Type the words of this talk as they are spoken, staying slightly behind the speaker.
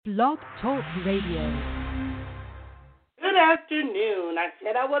Blog Talk Radio. Good afternoon. I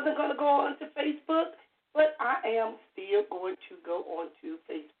said I wasn't going to go on to Facebook, but I am still going to go on to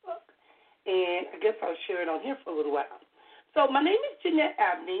Facebook. And I guess I'll share it on here for a little while. So my name is Jeanette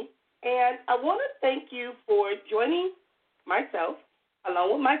Abney, and I want to thank you for joining myself,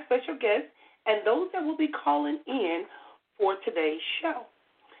 along with my special guests, and those that will be calling in for today's show.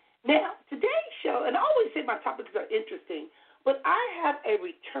 Now, today's show, and I always say my topics are interesting, but I have a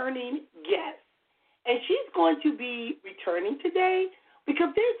returning guest, and she's going to be returning today because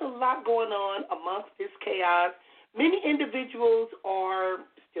there's a lot going on amongst this chaos. Many individuals are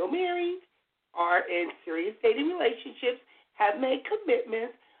still married, are in serious dating relationships, have made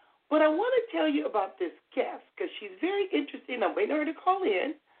commitments, but I want to tell you about this guest because she's very interesting. I'm waiting for her to call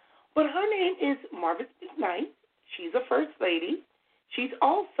in, but her name is Marvis McKnight. She's a first lady. She's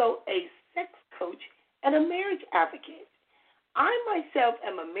also a sex coach and a marriage advocate. I myself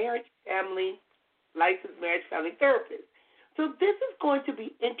am a licensed marriage family therapist. So this is going to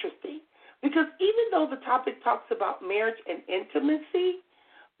be interesting because even though the topic talks about marriage and intimacy,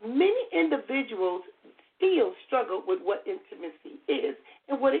 many individuals still struggle with what intimacy is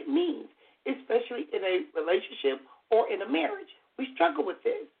and what it means, especially in a relationship or in a marriage. We struggle with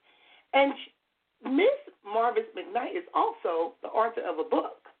this. And Miss Marvis McKnight is also the author of a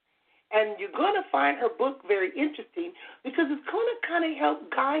book. And you're going to find her book very interesting because it's going to kind of help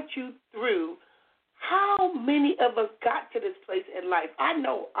guide you through how many of us got to this place in life. I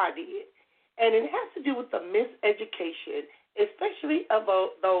know I did. And it has to do with the miseducation, especially of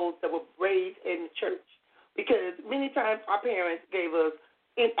those that were raised in the church. Because many times our parents gave us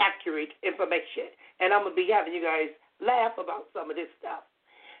inaccurate information. And I'm going to be having you guys laugh about some of this stuff.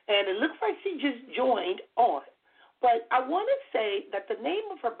 And it looks like she just joined on. But I want to say that the name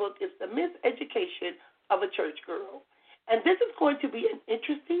of her book is The Miseducation of a Church Girl. And this is going to be an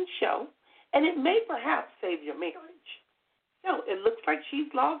interesting show, and it may perhaps save your marriage. So it looks like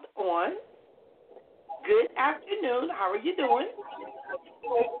she's logged on. Good afternoon. How are you doing?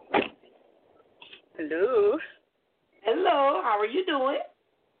 Hello. Hello. How are you doing?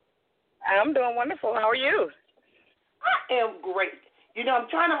 I'm doing wonderful. How are you? I am great. You know,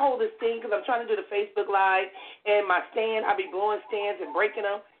 I'm trying to hold this thing because I'm trying to do the Facebook Live, and my stand, I be blowing stands and breaking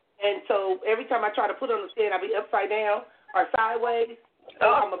them. And so every time I try to put on the stand, I be upside down or sideways.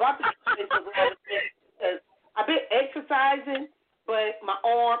 So I'm about to get Facebook Live because I've been exercising, but my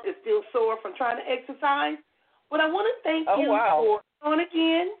arm is still sore from trying to exercise. But I want to thank you for on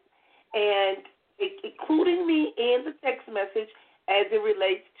again and including me in the text message as it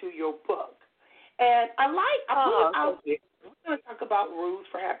relates to your book. And I put it out. We're going to talk about rules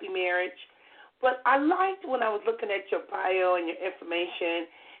for happy marriage, but I liked when I was looking at your bio and your information,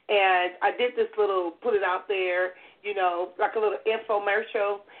 and I did this little, put it out there, you know, like a little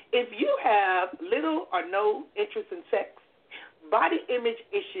infomercial. If you have little or no interest in sex, body image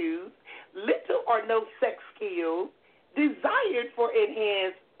issues, little or no sex skills, desired for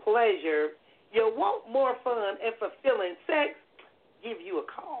enhanced pleasure, you want more fun and fulfilling sex, give you a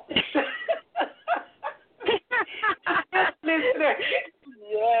call. Listener.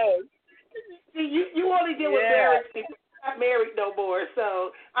 Yes. You only deal with married people. I'm not married no more,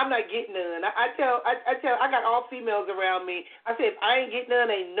 so I'm not getting none. I tell I got all females around me. I say if I ain't getting none,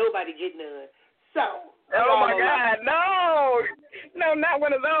 ain't nobody getting none. So oh my God, no, not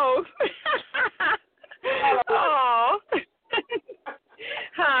one of those. Oh.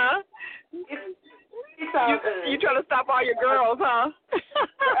 Huh? It's all good. You trying to stop all your girls, huh? No,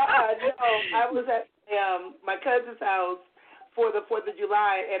 I was at my cousin's house for the 4th of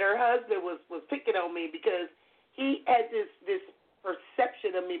July, and her husband was picking on me because he had this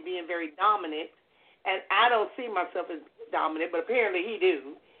perception of me being very dominant, and I don't see myself as dominant, but apparently he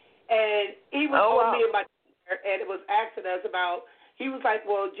do. And he was on me about dinner, and it was asking us about, he was like,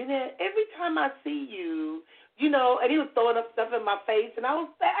 well, Jeanette, every time I see you, you know, and he was throwing up stuff in my face, and I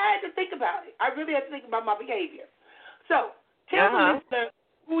had to think about it. I really had to think about my behavior. So tell the listener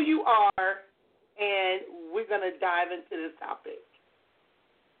who you are, and we're going to dive into this topic.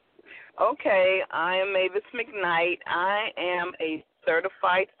 Okay, I am Marvis McKnight. I am a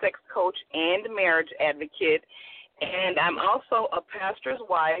certified sex coach and marriage advocate, and I'm also a pastor's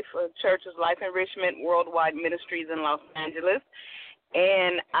wife of Church's Life Enrichment Worldwide Ministries in Los Angeles,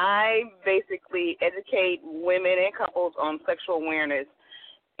 and I basically educate women and couples on sexual awareness,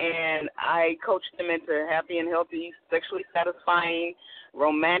 and I coach them into happy and healthy, sexually satisfying,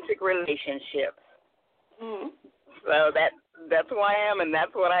 romantic relationships. Mm-hmm. So that's who I am, and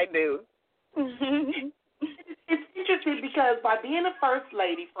that's what I do. It's interesting because by being a first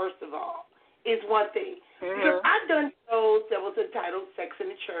lady, first of all, is one thing. Because I've done shows that was entitled Sex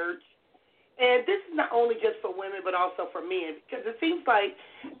in the Church. And this is not only just for women, but also for men. Because it seems like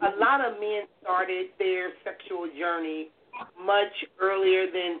a lot of men started their sexual journey much earlier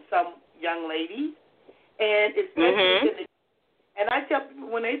than some young ladies. And especially and I tell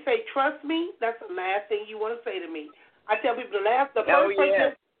people, when they say, trust me, that's the last thing you want to say to me. I tell people the first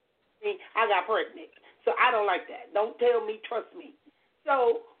person, I got pregnant. So I don't like that. Don't tell me, trust me.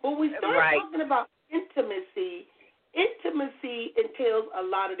 So when we start talking about intimacy entails a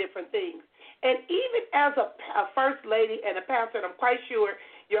lot of different things. And even as a first lady and a pastor, and I'm quite sure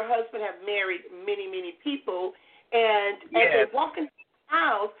your husband have married many, many people, and as they walk into the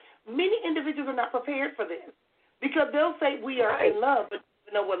house, many individuals are not prepared for this. Because they'll say we are in love, but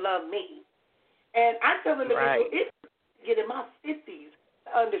you don't know what love means. And I tell them, it's get in my 50s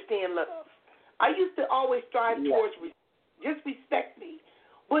to understand love. I used to always strive towards just respect me.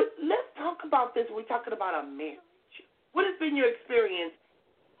 But let's talk about this when we're talking about a marriage. What has been your experience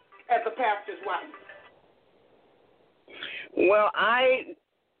as a pastor's wife? Well, I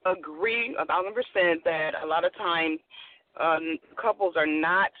agree 1,000% that a lot of times couples are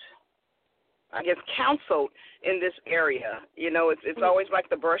not, I guess, counseled in this area. You know, it's always like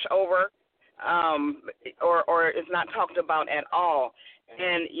the brush over, or it's not talked about at all.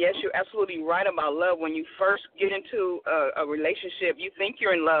 And yes, you're absolutely right about love. When you first get into a relationship, you think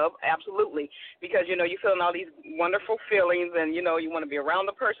you're in love, absolutely, because, you know, you're feeling all these wonderful feelings and, you know, you want to be around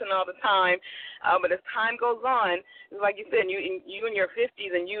the person all the time. But as time goes on, like you said, you in your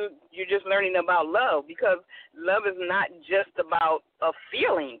 50s and you're just learning about love, because love is not just about a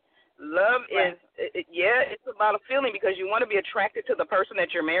feeling. Love is, it's about a feeling, because you want to be attracted to the person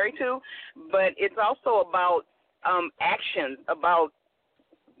that you're married to, but it's also about actions, about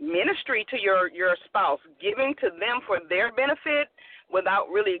ministry to your spouse, giving to them for their benefit without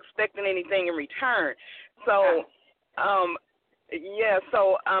really expecting anything in return. So, as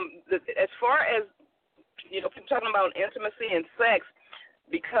far as, you know, people talking about intimacy and sex,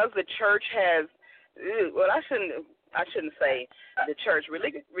 because the church has, I shouldn't say the church,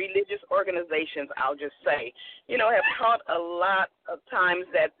 religious organizations, I'll just say, you know, have taught a lot of times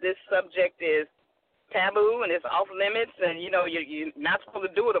that this subject is taboo and it's off limits, and, you know, you're not supposed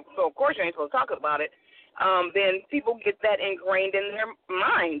to do it, so of course you ain't supposed to talk about it. Then people get that ingrained in their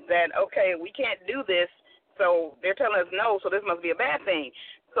minds that, okay, we can't do this, so they're telling us no, so this must be a bad thing.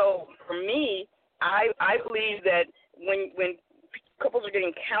 So for me, I believe that when couples are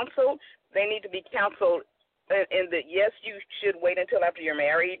getting counseled, they need to be counseled in that, yes, you should wait until after you're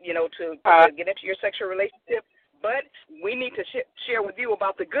married, you know, to get into your sexual relationship. But we need to share with you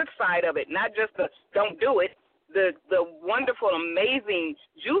about the good side of it, not just the don't do it, the wonderful, amazing,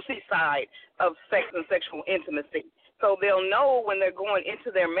 juicy side of sex and sexual intimacy. So they'll know when they're going into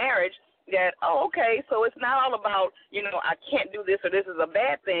their marriage that, oh, okay, so it's not all about, you know, I can't do this or this is a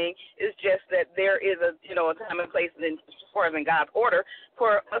bad thing. It's just that there is a time and place, as far as in God's order,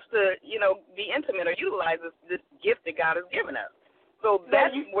 for us to, you know, be intimate or utilize this gift that God has given us. So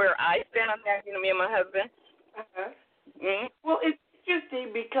that's where I stand on that, you know, me and my husband. Well, it's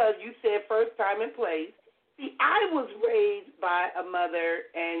interesting because you said first time and place. See, I was raised by a mother,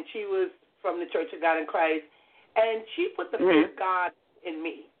 and she was from the Church of God in Christ, and she put the fear of God in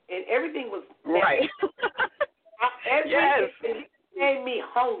me, and everything was right. Everything made me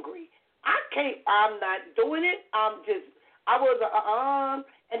hungry. I'm not doing it. I was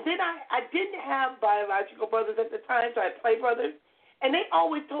and then I didn't have biological brothers at the time, so I had play brothers, and they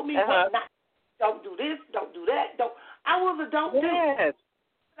always told me what not. Don't do this, don't do that, don't. I was a don't do.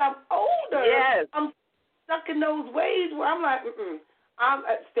 I'm older. Yes. I'm stuck in those ways where I'm like,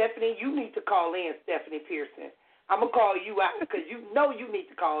 Stephanie, you need to call in, Stephanie Pearson. I'm going to call you out because you know you need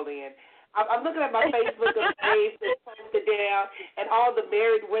to call in. I'm looking at my Facebook and page and posted down and all the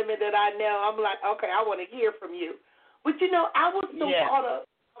married women that I know. I'm like, okay, I want to hear from you. But, you know, I was so caught up.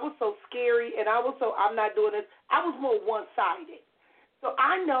 I was so scary, and I'm not doing this. I was more one-sided. So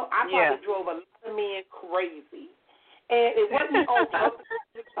I know I probably drove a lot of men crazy. And it wasn't over.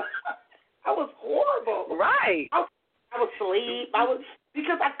 I was horrible. Right. I was asleep.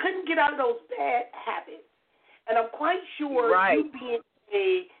 Because I couldn't get out of those bad habits. And I'm quite sure you being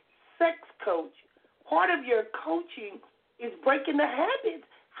a sex coach, part of your coaching is breaking the habits.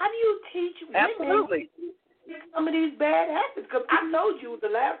 How do you teach women some of these bad habits? Because I told you the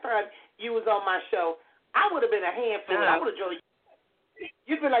last time you was on my show, I would have been a handful. I would have joined you.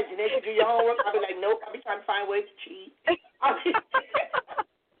 You'd be like, Jeanette, you do your homework. I'd be like, nope. I'd be trying to find ways to cheat.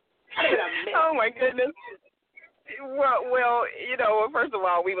 Oh, my goodness. Well, you know, first of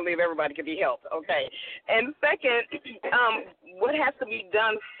all, we believe everybody can be helped, okay? And second, what has to be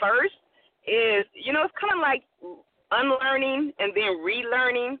done first is, it's kind of like unlearning and then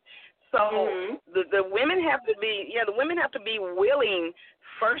relearning. So the women have to be, willing,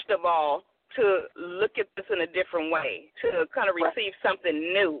 first of all, to look at this in a different way, to kind of receive something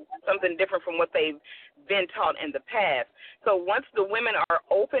new, something different from what they've been taught in the past. So once the women are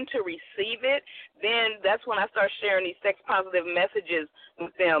open to receive it, then that's when I start sharing these sex-positive messages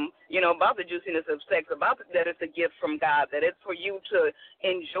with them, about the juiciness of sex, about that it's a gift from God, that it's for you to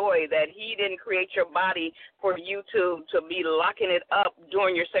enjoy, that He didn't create your body for you to be locking it up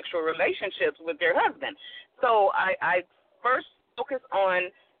during your sexual relationships with your husband. So I first focus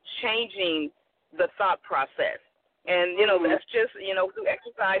on changing the thought process. And, that's just, through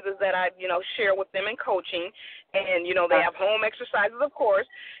exercises that I, share with them in coaching. And, they have home exercises, of course.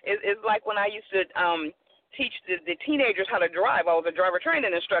 It's like when I used to teach the teenagers how to drive. I was a driver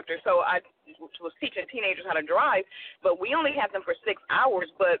training instructor, so I was teaching teenagers how to drive. But we only had them for 6 hours,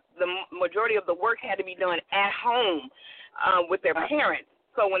 but the majority of the work had to be done at home with their parents.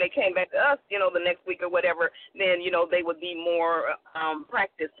 So when they came back to us, the next week or whatever, then, they would be more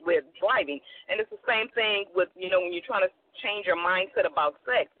practiced with driving. And it's the same thing with, when you're trying to change your mindset about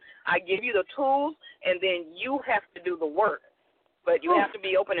sex. I give you the tools, and then you have to do the work. But you have to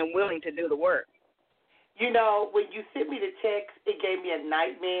be open and willing to do the work. When you sent me the text, it gave me a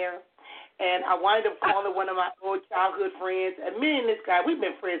nightmare. And I wound up calling one of my old childhood friends. And me and this guy, we've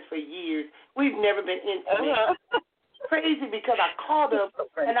been friends for years. We've never been intimate. Crazy, because I called him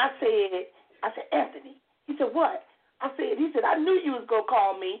and I said, Anthony. He said, what? He said, I knew you was going to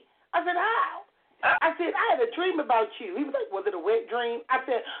call me. I said, how? I said, I had a dream about you. He was like, was it a wet dream? I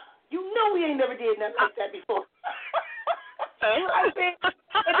said, we ain't never did nothing like that before. I said,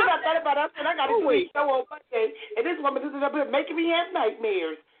 and then I thought about it, and I got to do a show on Monday, and this woman is up here making me have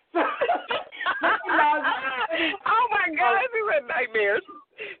nightmares. Oh, my God, we had nightmares.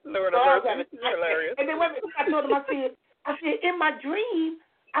 Lord of mercy, hilarious. And then I told him, I said, in my dream,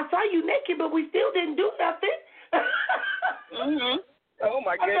 I saw you naked, but we still didn't do nothing. Oh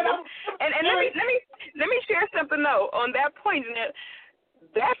my goodness! And let me share something though on that point.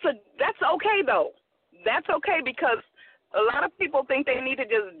 That's okay though. That's okay, because a lot of people think they need to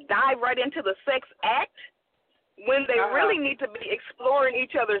just dive right into the sex act when they really need to be exploring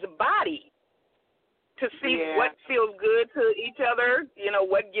each other's body to see what feels good to each other,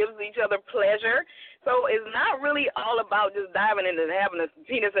 what gives each other pleasure. So it's not really all about just diving into having a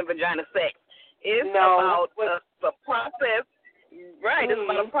penis and vagina sex. It's about the process, right? It's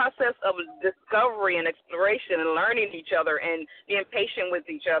about a process of discovery and exploration and learning each other and being patient with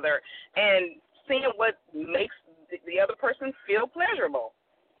each other and seeing what makes the other person feel pleasurable.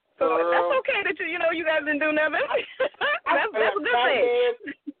 So that's okay that you guys didn't do nothing. that's a good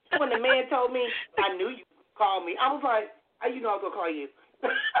thing. When the man told me, I knew you would call me. I was like, how you know I was going to call you?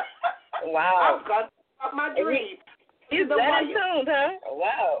 Wow. I was going to talk my dream. He's that tuned, huh?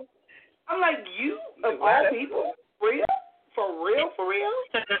 Wow. I'm like, you of all people? Real? For real?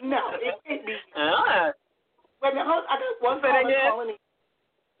 No, it can't be. Wait a minute, I got one caller calling in.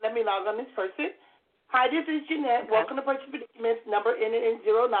 Let me log on this person. Hi, this is Jeanette. Welcome to Purchase Predicaments, number ending in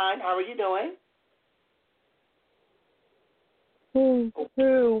 09. How are you doing? Who?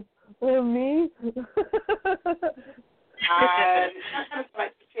 Me? Hi.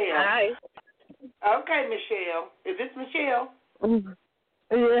 Michelle. Hi. Okay, Michelle. Is this Michelle?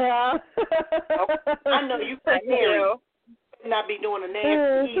 Yeah. I know you can't hear. Not be doing a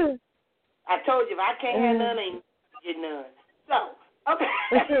nasty either. I told you, if I can't have none, I ain't get none. So, okay.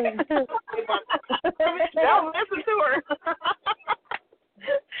 Don't listen to her.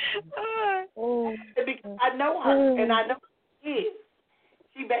 Because I know her, and I know she is.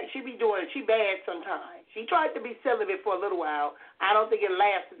 She bad sometimes. She tried to be celibate for a little while. I don't think it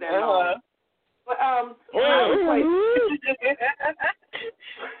lasted that long. But Are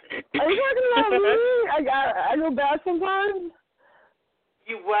you talking about me? I go bad sometimes.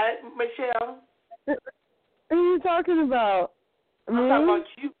 You what, Michelle? What are you talking about? I'm talking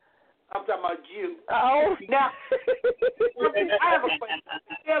about you. Oh. Now, I have a question.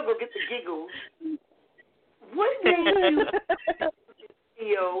 Michelle go get the giggles. What made you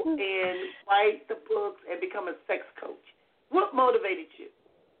feel and write the books and become a sex coach? What motivated you?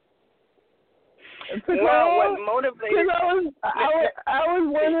 What motivated? I was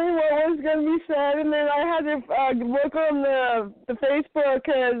wondering what was going to be said, and then I had to look on the Facebook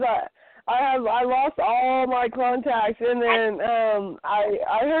because I lost all my contacts, and then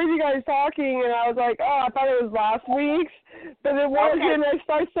I heard you guys talking, and I was like, oh, I thought it was last week's, but it wasn't.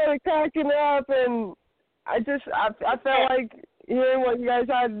 I started cracking up, and I felt like hearing what you guys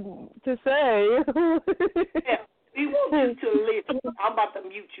had to say. Yeah, we want you to listen. I'm about to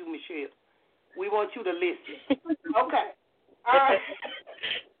mute you, Michelle. We want you to listen. Okay. All right.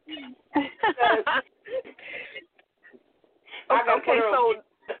 I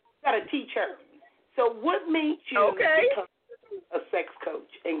gotta teach her. So what made you become a sex coach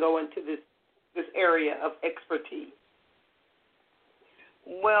and go into this area of expertise?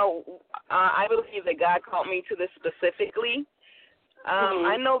 Well, I believe that God called me to this specifically.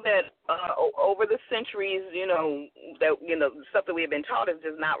 I know that over the centuries, that the stuff that we have been taught is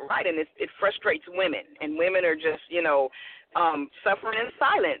just not right, and it frustrates women, and women are just suffering in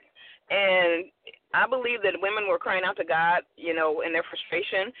silence. And I believe that women were crying out to God, in their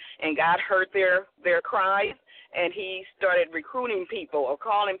frustration, and God heard their cries, and He started recruiting people or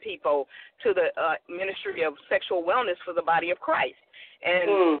calling people to the ministry of sexual wellness for the body of Christ.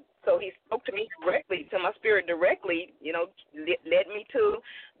 And so He spoke to me directly, to my spirit directly, led me to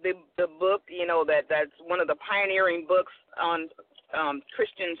the book, that's one of the pioneering books on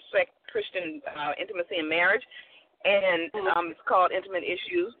Christian intimacy and marriage. And it's called Intimate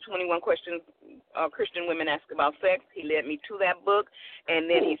Issues, 21 Questions Christian Women Ask About Sex. He led me to that book, and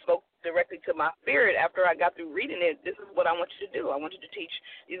then he spoke directly to my spirit after I got through reading it. This is what I want you to do. I want you to teach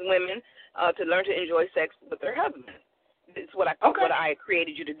these women to learn to enjoy sex with their husband. It's what I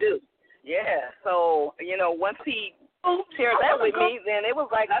created you to do. Yeah. So, once he shared that with me, then it was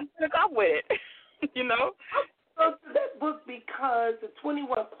like I took off with it, to that book because the 21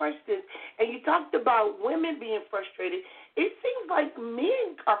 questions, and you talked about women being frustrated. It seems like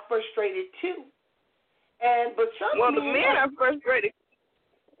men are frustrated too. But some the men are frustrated.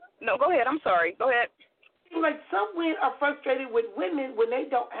 No, go ahead. I'm sorry. Go ahead. It seems like some men are frustrated with women when they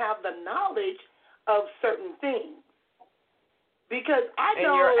don't have the knowledge of certain things. Because I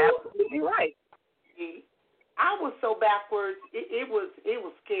know, and you're absolutely right. I was so backwards, it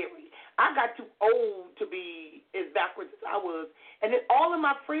was scary. I got too old to be as backwards as I was. And then all of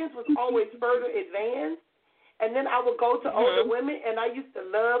my friends was always further advanced. And then I would go to older women, and I used to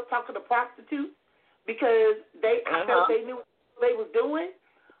love talking to prostitutes because I felt they knew what they was doing.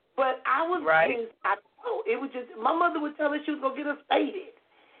 But I was it was just, my mother would tell us she was going to get us faded.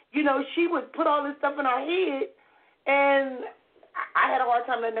 She would put all this stuff in our head, and I had a hard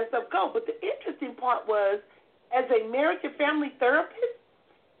time letting that stuff go. But the interesting part was, as a marriage and family therapist,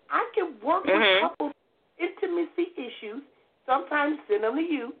 I can work with couples' intimacy issues, sometimes send them to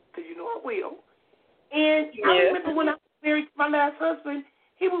you, because you know I will. And I remember when I was married to my last husband,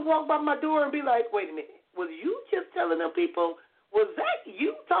 he would walk by my door and be like, wait a minute, was you just telling them people, was that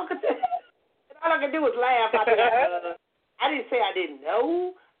you talking to them? And all I could do was laugh. I'd be like, I didn't say I didn't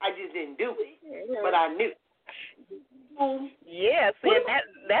know, I just didn't do it, but I knew. Yes, and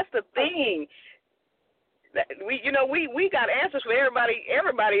that's the thing. We got answers for everybody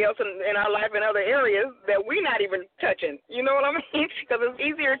else in our life in other areas that we're not even touching. You know what I mean? Because it's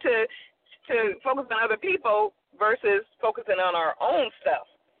easier to focus on other people versus focusing on our own stuff.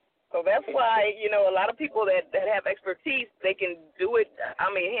 So that's why, a lot of people that have expertise, they can do it,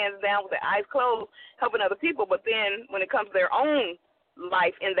 hands down with their eyes closed, helping other people. But then when it comes to their own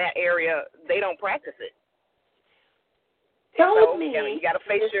life in that area, they don't practice it. Tell me. You got to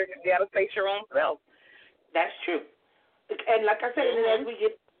face your own self. That's true. And like I said, and as we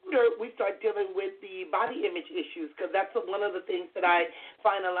get older, we start dealing with the body image issues, because that's one of the things that I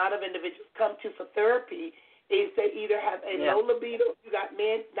find a lot of individuals come to for therapy is they either have a low libido. You got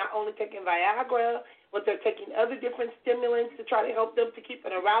men not only taking Viagra, but they're taking other different stimulants to try to help them to keep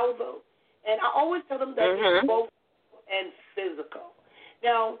an arousal. And I always tell them that it's both and physical.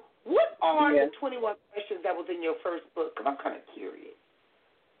 Now, what are the 21 questions that was in your first book? Because I'm kind of curious.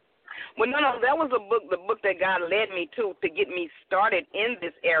 Well, no, that was the book that God led me to get me started in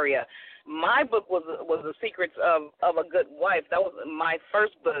this area. My book was The Secrets of a Good Wife. That was my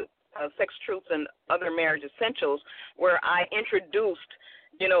first book, Sex Truths and Other Marriage Essentials, where I introduced,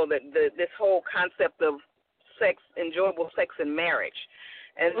 this whole concept of sex, enjoyable sex in marriage.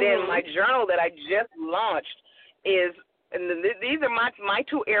 And then my journal that I just launched is, and these are my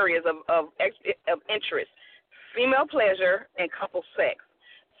two areas of interest: female pleasure and couple sex.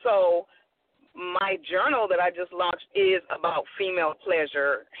 So my journal that I just launched is about female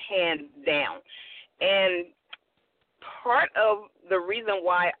pleasure, hands down. And part of the reason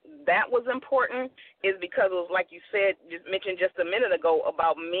why that was important is because it was, like you said, mentioned just a minute ago,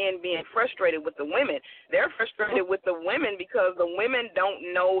 about men being frustrated with the women. They're frustrated with the women because the women don't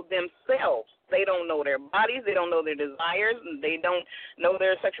know themselves. They don't know their bodies. They don't know their desires. And they don't know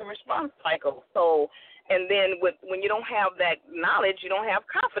their sexual response cycle. So, and then when you don't have that knowledge, you don't have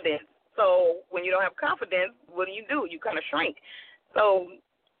confidence. So when you don't have confidence, what do? You kind of shrink. So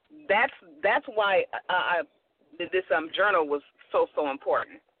that's why this journal was so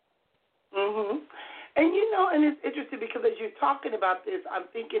important. Mhm. And and it's interesting because as you're talking about this, I'm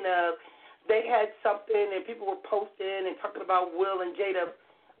thinking of they had something and people were posting and talking about Will and Jada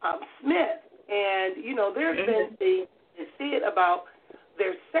Smith, and there's been things said about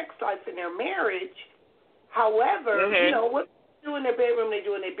their sex life and their marriage. However, what they do in their bedroom, they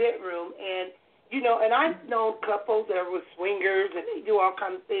do in their bedroom, and and I've known couples that were swingers and they do all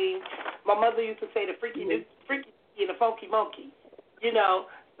kinds of things. My mother used to say the freaky and the funky monkey, So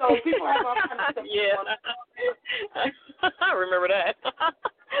people have all kinds of stuff. Yeah, I remember that.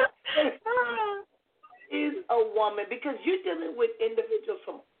 Is a woman because you're dealing with individuals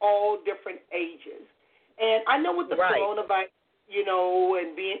from all different ages, and I know with the coronavirus,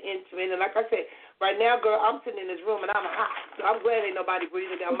 and being intimate, and like I said, right now, girl, I'm sitting in this room and I'm hot, so I'm glad ain't nobody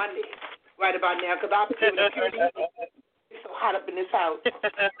breathing down my neck right about now because I'm feeling it's so hot up in this house.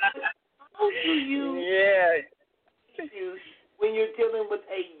 How do you use when you're dealing with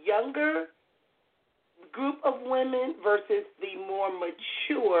a younger group of women versus the more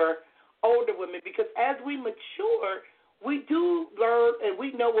mature older women? Because as we mature, we do learn and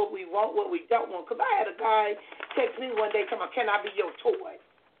we know what we want, what we don't want. Because I had a guy text me one day, come on, can I be your toy?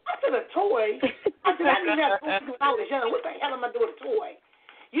 I said, a toy? I said, I didn't have toys when I was young. What the hell am I doing with a toy?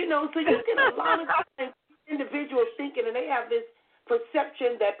 So you get a lot of times individuals thinking, and they have this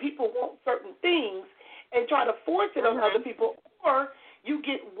perception that people want certain things and try to force it on other people, or you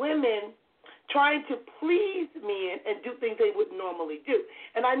get women trying to please men and do things they wouldn't normally do.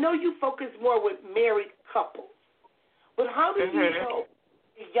 And I know you focus more with married couples, but how do you help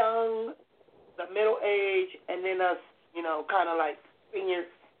the young, the middle age, and then us, kind of like seniors?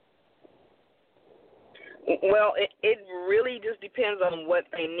 Well, it really just depends on what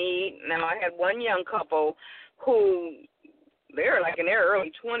they need. Now, I had one young couple who they're like in their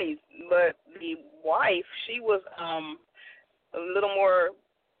early 20s, but the wife, she was a little more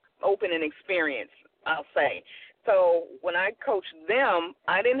open and experienced, I'll say. So when I coached them,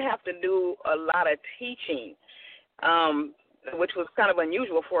 I didn't have to do a lot of teaching, which was kind of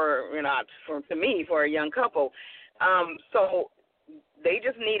unusual for to me for a young couple. So they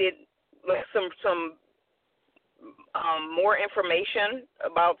just needed like some more information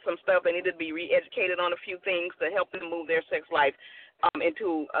about some stuff. They needed to be re-educated on a few things to help them move their sex life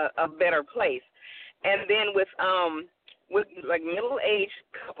into a better place. And then with like middle-aged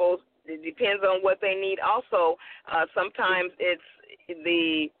couples, it depends on what they need. Also, sometimes it's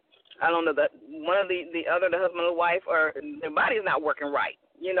the husband or wife, or their body's not working right.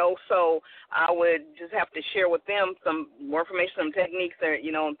 So I would just have to share with them some more information, some techniques,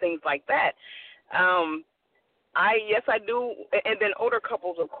 and things like that. I do. And then older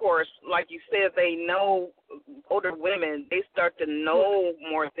couples, of course, like you said, they know, older women, they start to know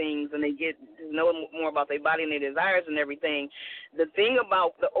more things and they get to know more about their body and their desires and everything. The thing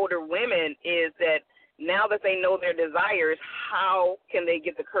about the older women is that now that they know their desires, how can they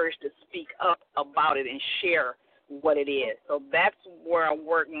get the courage to speak up about it and share what it is? So that's where I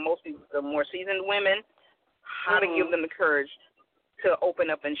work mostly with the more seasoned women, how to give them the courage to open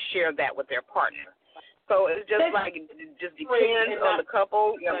up and share that with their partner. So it's just like, it just depends on the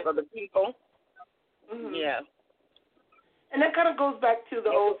couple, or the people. Mm-hmm. Yeah. And that kind of goes back to the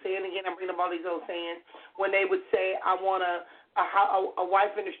old saying, again, I'm bringing up all these old sayings, when they would say, I want a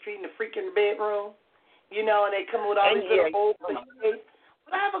wife in the street in the freaking bedroom, and they come with all these little old cliches.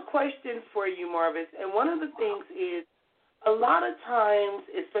 But I have a question for you, Marvis, and one of the things is, a lot of times,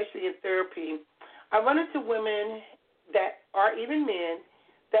 especially in therapy, I run into women that are even men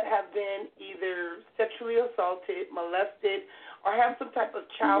that have been either sexually assaulted, molested, or have some type of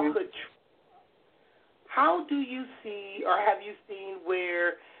childhood trauma. How do you see, or have you seen,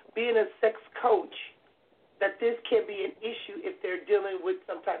 where being a sex coach, that this can be an issue if they're dealing with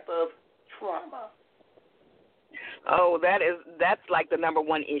some type of trauma? Oh, that's like the number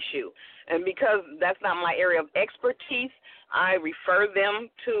one issue. And because that's not my area of expertise, I refer them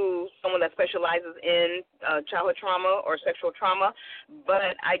to someone that specializes in childhood trauma or sexual trauma.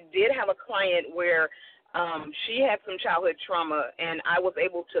 But I did have a client where she had some childhood trauma, and I was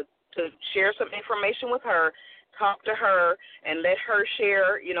able to share some information with her, talk to her, and let her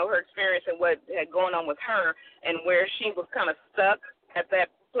share, her experience and what had going on with her and where she was kind of stuck at that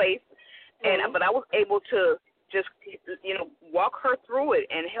place. And but I was able to just, walk her through it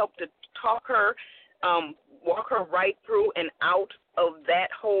and help to talk her, walk her right through and out of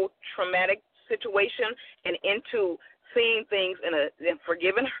that whole traumatic situation and into seeing things and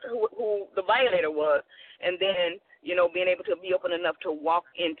forgiving who the violator was, and then, being able to be open enough to walk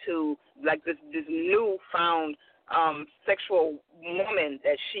into like this newfound sexual woman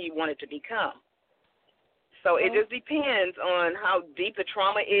that she wanted to become. So it just depends on how deep the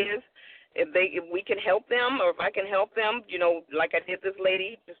trauma is if we can help them, or if I can help them, like I did this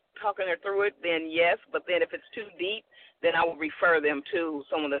lady, just talking her through it, then yes. But then if it's too deep, then I will refer them to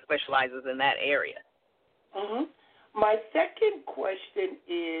someone that specializes in that area. Mm-hmm. My second question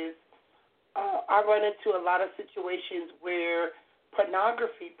is, I run into a lot of situations where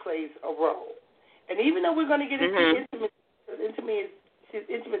pornography plays a role. And even though we're going to get into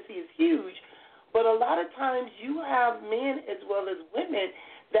intimacy is huge, but a lot of times you have men as well as women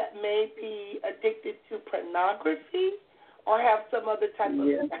that may be addicted to pornography or have some other type of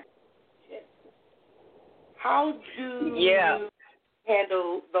addiction. How do you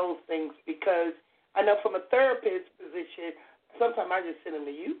handle those things? Because I know from a therapist position, sometimes I just send them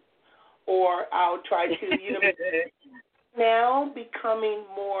to you, or I'll try to, now becoming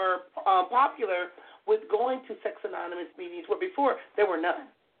more popular with going to Sex Anonymous meetings where before there were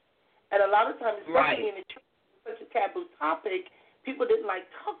none. And a lot of times, especially in the church, such a taboo topic, people didn't like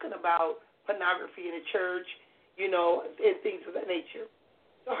talking about pornography in the church, and things of that nature.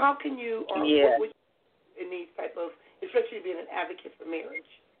 So how can you, or what would you in these type of, especially being an advocate for marriage?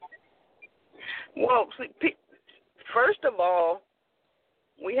 Well, first of all,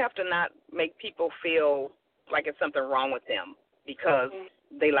 we have to not make people feel like it's something wrong with them because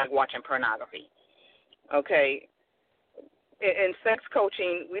they like watching pornography. Okay? In sex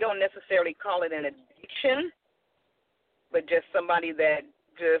coaching, we don't necessarily call it an addiction, but just somebody that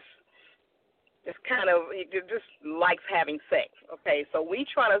just likes having sex. Okay? So we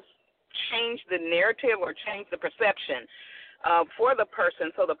try to change the narrative or change the perception for the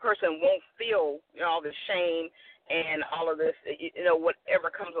person, so the person won't feel all the shame and all of this, whatever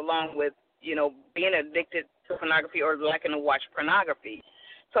comes along with, being addicted to pornography or liking to watch pornography.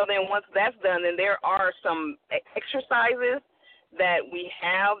 So then once that's done, then there are some exercises that we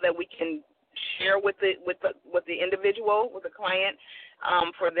have that we can share with the individual, with the client,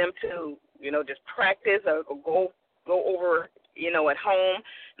 for them to, just practice or go over, at home.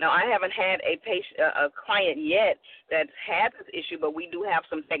 Now, I haven't had a client yet that's had this issue, but we do have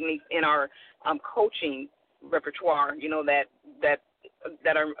some techniques in our coaching repertoire, that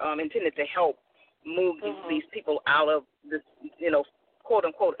are intended to help move these people out of this, quote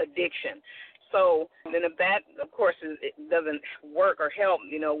unquote addiction. So then, if that, of course, it doesn't work or help,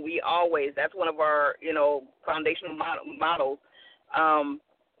 we always, that's one of our, foundational models.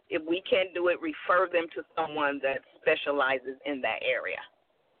 If we can't do it, refer them to someone that specializes in that area.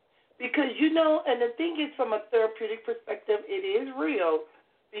 Because, and the thing is, from a therapeutic perspective, it is real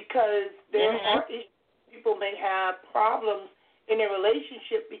because there are issues. People may have problems in their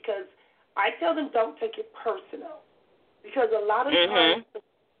relationship because I tell them don't take it personal because a lot of times the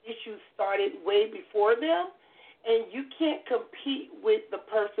issues started way before them, and you can't compete with the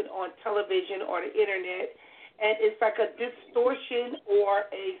person on television or the internet, and it's like a distortion or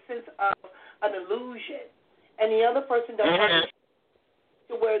a sense of an illusion. And the other person doesn't understand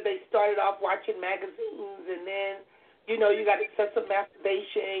to where they started off watching magazines, and then, you got excessive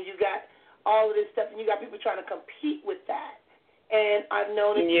masturbation, you got all of this stuff, and you got people trying to compete with that. And I've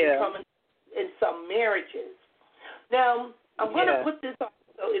known it coming in some marriages. Now, I'm going to put this on.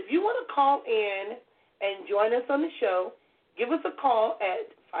 So if you want to call in and join us on the show, give us a call at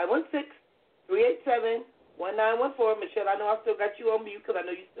 516-387-1914. Michelle, I know I still got you on mute because I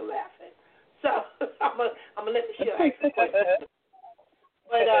know you're still laughing. So I'm going to let Michelle ask the question.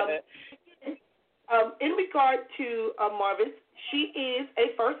 But in regard to Marvis, she is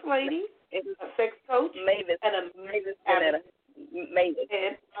a first lady, a sex coach, and a marriage advocate.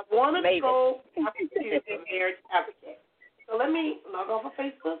 And I want to go back to a marriage advocate. So let me log off of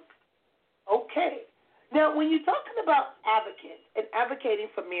Facebook. Okay. Now, when you're talking about advocates and advocating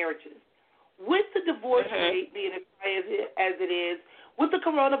for marriages, with the divorce rate being as high as it is, with the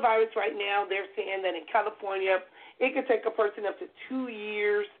coronavirus right now, they're saying that in California, it could take a person up to 2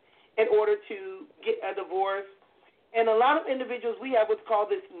 years in order to get a divorce. And a lot of individuals, we have what's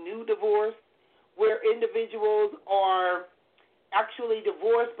called this new divorce, where individuals are actually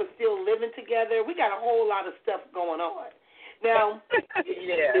divorced but still living together. We got a whole lot of stuff going on. Now,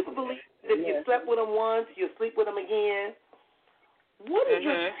 people believe that if you slept with them once, you'll sleep with them again. What is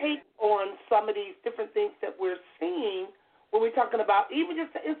your take on some of these different things that we're seeing when we're talking about even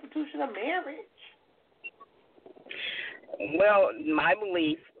just the institution of marriage? Well, my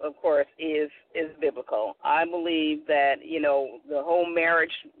belief, of course, is biblical. I believe that, the whole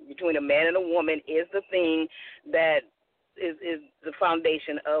marriage between a man and a woman is the thing that is the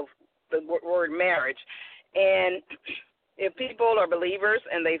foundation of the word marriage. And if people are believers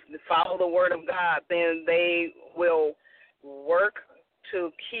and they follow the word of God, then they will work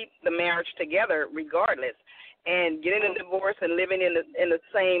to keep the marriage together regardless. and getting a divorce and living in the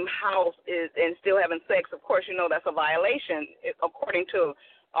same house and still having sex, of course, that's a violation according to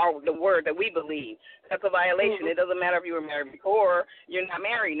the word that we believe. That's a violation. It doesn't matter if you were married before, you're not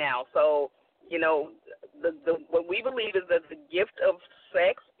married now. So, what we believe is that the gift of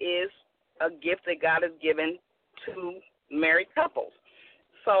sex is a gift that God has given to married couples.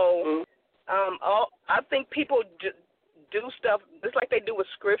 So I think people do stuff just like they do with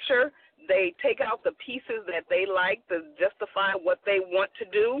Scripture. They take out the pieces that they like to justify what they want to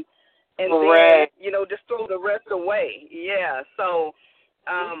do, and then, just throw the rest away. Yeah, so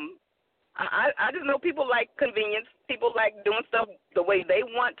I just know people like convenience. People like doing stuff the way they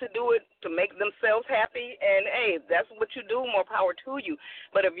want to do it to make themselves happy, and, hey, that's what you do, more power to you.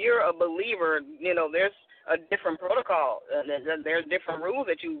 But if you're a believer, there's a different protocol. There's different rules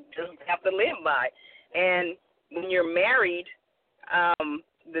that you just have to live by. And when you're married,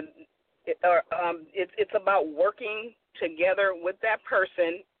 it's about working together with that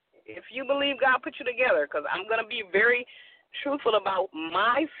person. If you believe God put you together, because I'm going to be very truthful about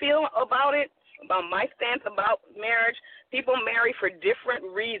my feel about it, about my stance about marriage. People marry for different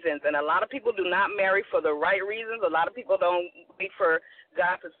reasons, and a lot of people do not marry for the right reasons. A lot of people don't wait for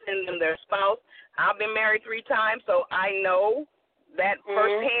God to send them their spouse. I've been married 3 times, so I know that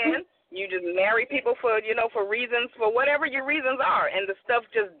firsthand. You just marry people for reasons, for whatever your reasons are, and the stuff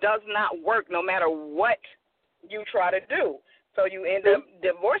just does not work no matter what you try to do. So you end up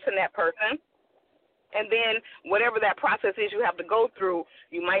divorcing that person, and then whatever that process is you have to go through,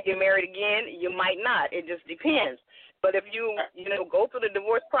 you might get married again, you might not. It just depends. But if you go through the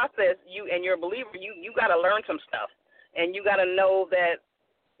divorce process, and you're a believer, you got to learn some stuff, and you got to know that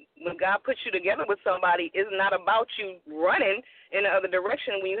when God puts you together with somebody, it's not about you running in the other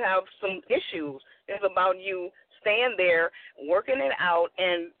direction when you have some issues. It's about you staying there, working it out,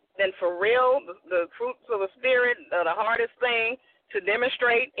 and then for real, the fruits of the Spirit are the hardest thing to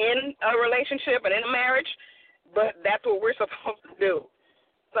demonstrate in a relationship and in a marriage, but that's what we're supposed to do.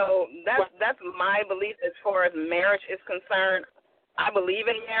 So that's my belief as far as marriage is concerned. I believe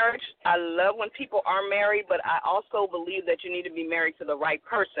in marriage. I love when people are married, but I also believe that you need to be married to the right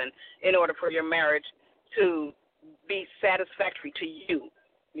person in order for your marriage to be satisfactory to you.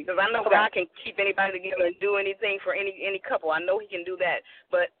 Because I know God can keep anybody together and do anything for any couple. I know He can do that.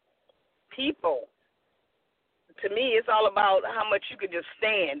 But people, to me, it's all about how much you could just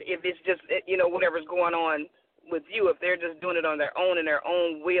stand if it's just, whatever's going on with you. If they're just doing it on their own and their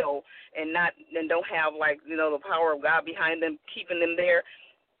own will and don't have, the power of God behind them, keeping them there,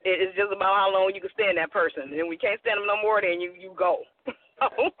 it's just about how long you can stand that person. And we can't stand them no more, then you go.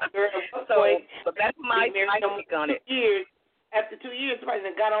 But that's my take on it. After 2 years, somebody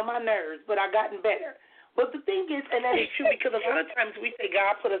got on my nerves, but I gotten better. But the thing is, and that is true, because a lot of times we say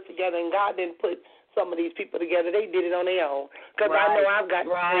God put us together, and God didn't put some of these people together. They did it on their own. Because I know I've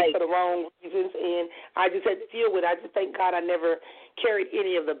gotten married for the wrong reasons, and I just had to deal with it. I just thank God I never carried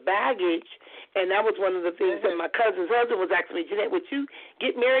any of the baggage, and that was one of the things that my cousin's husband was asking me, Jeanette, would you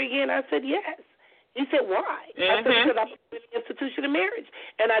get married again? I said, yes. He said, why? I said, because I believe in the institution of marriage,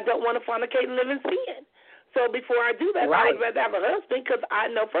 and I don't want to fornicate and live in sin. So before I do that, I would rather have a husband, because I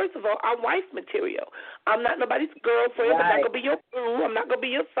know, first of all, I'm wife material. I'm not nobody's girlfriend. I'm not going to be your boo. I'm not going to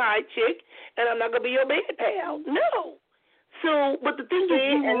be your side chick, and I'm not going to be your bed pal. No. So, but the thing is,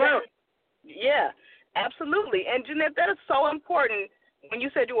 you learn. Yeah, absolutely. And, Jeanette, that is so important when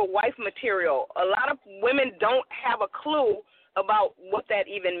you said you were wife material. A lot of women don't have a clue about what that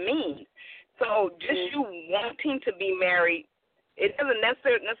even means. So just you wanting to be married, it doesn't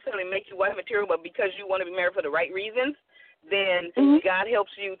necessarily make you wife material, but because you want to be married for the right reasons, then God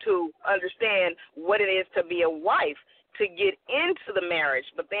helps you to understand what it is to be a wife, to get into the marriage.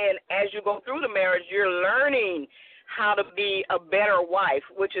 But then as you go through the marriage, you're learning how to be a better wife,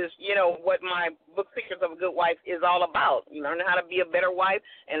 which is, what my book, Secrets of a Good Wife, is all about. Learning how to be a better wife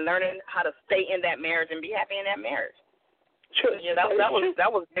and learning how to stay in that marriage and be happy in that marriage. True. Yeah, that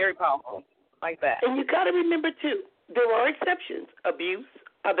was very powerful, like that. And you got to remember, too, there are exceptions: abuse,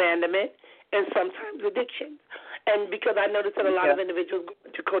 abandonment, and sometimes addiction. And because I noticed that a lot of individuals go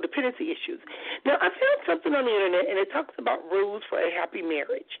into codependency issues. Now, I found something on the internet, and it talks about rules for a happy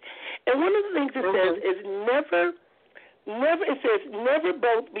marriage. And one of the things it says is never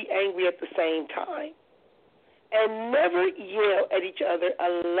both be angry at the same time, and never yell at each other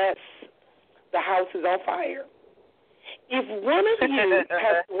unless the house is on fire. If one of you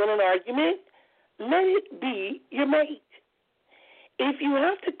has to win an argument, let it be your mate. If you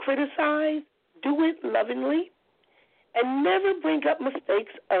have to criticize, do it lovingly, and never bring up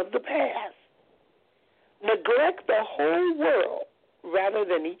mistakes of the past. Neglect the whole world rather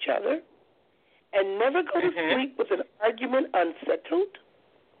than each other, and never go to sleep with an argument unsettled.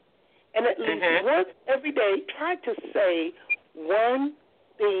 And at least once every day, try to say one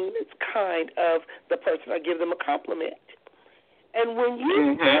thing that's kind of the person or give them a compliment. And when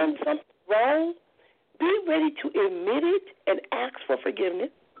you've done something wrong, be ready to admit it and ask for forgiveness.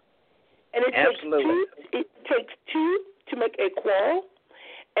 And it takes two to make a quarrel,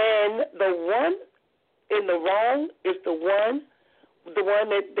 and the one in the wrong is the one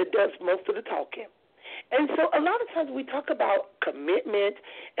that does most of the talking. And so a lot of times we talk about commitment,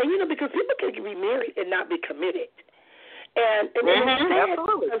 and, because people can be married and not be committed. And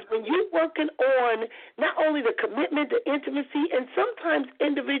because when you're working on not only the commitment, the intimacy, and sometimes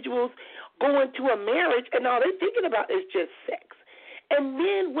individuals go into a marriage and all they're thinking about is just sex. And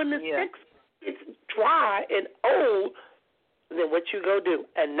then when the sex gets dry and old, then what you go do?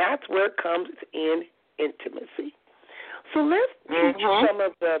 And that's where it comes in intimacy. So let's teach some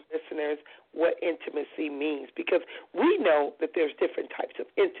of the listeners what intimacy means, because we know that there's different types of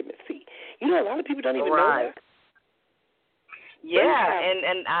intimacy. A lot of people don't even know that. Yeah,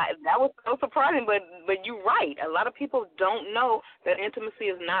 and that was so surprising, but you're right. A lot of people don't know that intimacy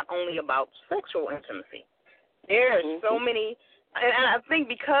is not only about sexual intimacy. There's so many, and I think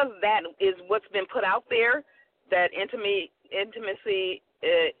because that is what's been put out there, that intimacy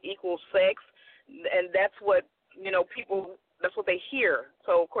equals sex, and that's what people. That's what they hear.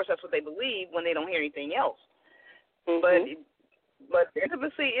 So, of course, that's what they believe when they don't hear anything else. But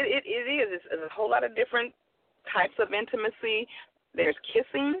intimacy, it is. It's a whole lot of different types of intimacy. There's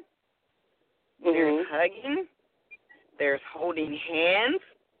kissing. There's hugging. There's holding hands.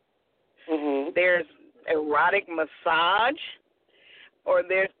 There's erotic massage. Or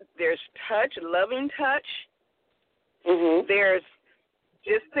there's touch, loving touch. There's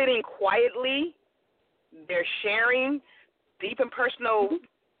just sitting quietly. There's sharing deep and personal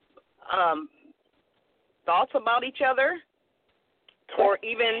thoughts about each other, or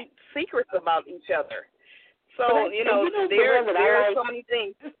even secrets about each other. So, there are so many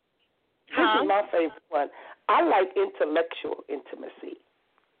things. This is my favorite one. I like intellectual intimacy.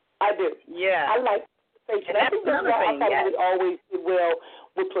 I do. Yeah. I like conversation. I think that's why I probably always do well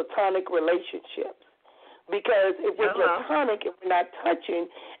with platonic relationships. Because if we're platonic, if we're not touching,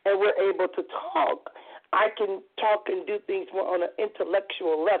 and we're able to talk, I can talk and do things more on an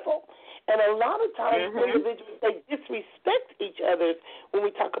intellectual level. And a lot of times individuals, they disrespect each other when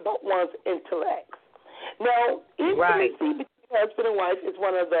we talk about one's intellect. Now, intimacy between husband and wife is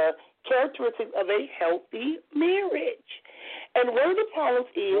one of the characteristics of a healthy marriage. And one of the problems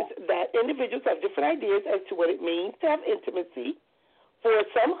is that individuals have different ideas as to what it means to have intimacy. For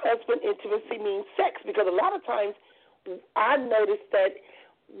some husband, intimacy means sex, because a lot of times I've noticed that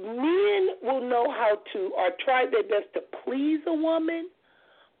men will know how to or try their best to please a woman,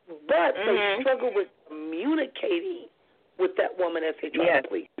 but they struggle with communicating with that woman as they try to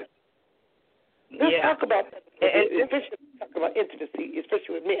please her. Let's talk about that, especially talk about intimacy,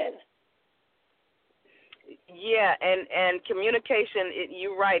 especially with men. Yeah, and communication,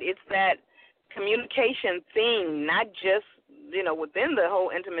 you're right. It's that communication thing, not just, within the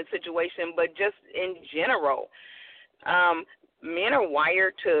whole intimate situation, but just in general. Men are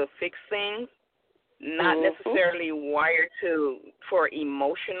wired to fix things, not necessarily wired for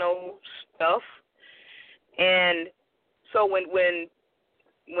emotional stuff. And so when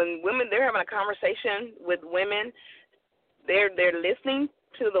women, they're having a conversation with women, they're listening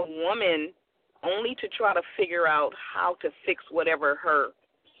to the woman only to try to figure out how to fix whatever her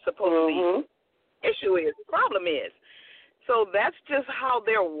supposedly issue is, problem is. So that's just how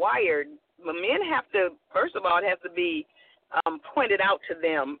they're wired. But men have to, first of all, it has to be pointed out to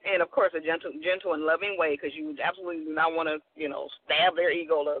them, and of course a gentle and loving way, because you absolutely do not want to, stab their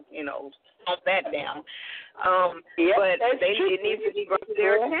ego to, stomp that down. But it needs to be brought to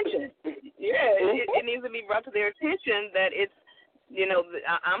their attention. Yeah, it needs to be brought to their attention that it's,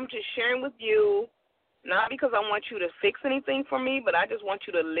 I'm just sharing with you, not because I want you to fix anything for me, but I just want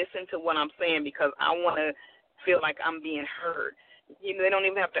you to listen to what I'm saying, because I want to feel like I'm being heard. They don't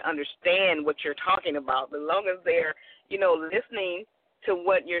even have to understand what you're talking about, as long as they're, listening to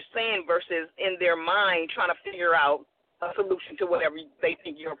what you're saying versus in their mind trying to figure out a solution to whatever they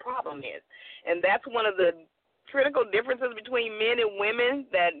think your problem is. And that's one of the critical differences between men and women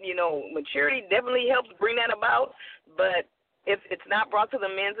that, maturity definitely helps bring that about. But if it's not brought to the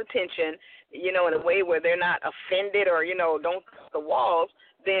men's attention, in a way where they're not offended or, don't touch the walls,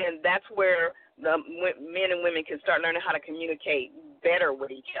 then that's where the men and women can start learning how to communicate better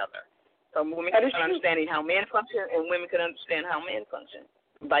with each other. So women can start understanding how men function, and women can understand how men function,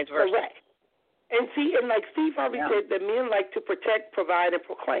 vice versa. Correct. And see, and like Steve Harvey said, that men like to protect, provide, and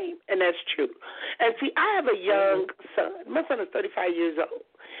proclaim, and that's true. And see, I have a young son. My son is 35 years old.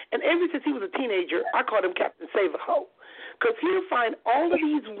 And ever since he was a teenager, I called him Captain Save-A-Ho. Because he'll find all of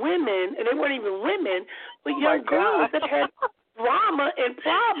these women, and they weren't even women, but young girls that had drama and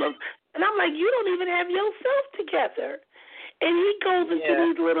problems. And I'm like, you don't even have yourself together. And he goes into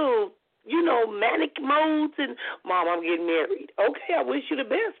these little, manic modes and, Mom, I'm getting married. Okay, I wish you the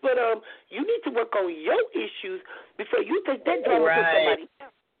best, but you need to work on your issues before you take that drama to somebody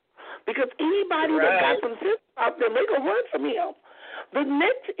else. Because anybody that got some sense out there, they going to run from him. The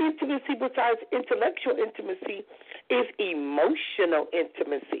next intimacy besides intellectual intimacy is emotional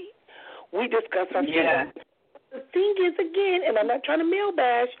intimacy. We discuss our feelings. The thing is, again, and I'm not trying to male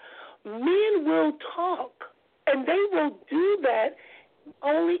bash, men will talk, and they will do that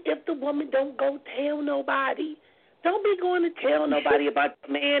only if the woman don't go tell nobody. Don't be going to tell nobody about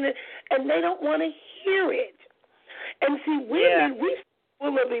the man, and they don't want to hear it. And see, women, we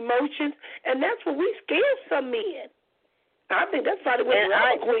full of emotions, and that's where we scare some men. I think that's probably where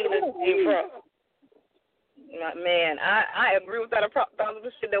the queen came from. Man, I agree with that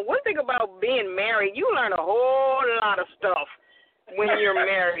 1,000%. The one thing about being married, you learn a whole lot of stuff when you're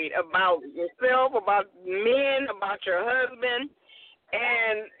married about yourself, about men, about your husband.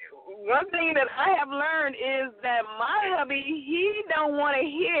 And one thing that I have learned is that my hubby, he don't want to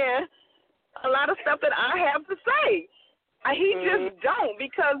hear a lot of stuff that I have to say. He just don't,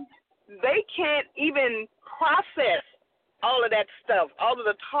 because they can't even process all of that stuff, all of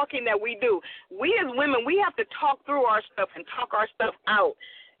the talking that we do. We as women, we have to talk through our stuff and talk our stuff out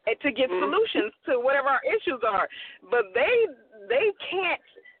to get solutions to whatever our issues are. But they can't.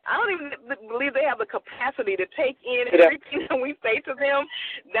 I don't even believe they have the capacity to take in everything that we say to them.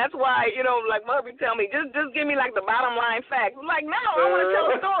 That's why, like Mother tell me, just give me like the bottom line facts. I'm like, no, I want to tell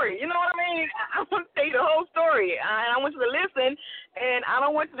a story. You know what I mean? I want to tell you the whole story. I want you to listen, and I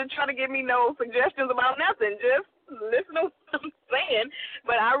don't want you to try to give me no suggestions about nothing. Just listen to what I'm saying.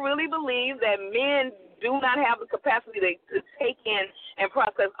 But I really believe that men do not have the capacity to take in and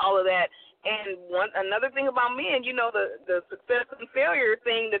process all of that. And another thing about men, the success and failure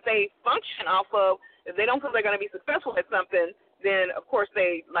thing that they function off of, if they don't feel they're going to be successful at something, then of course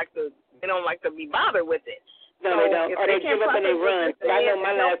they don't like to be bothered with it. No, they don't. Or they give up and they run. I know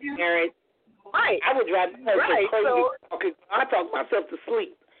my last marriage. Right. I would drive myself crazy. I talk myself to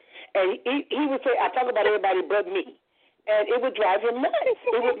sleep. And he would say, I talk about everybody but me. And it would drive him nuts.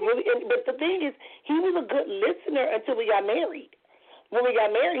 It would really. But the thing is, he was a good listener until we got married. When we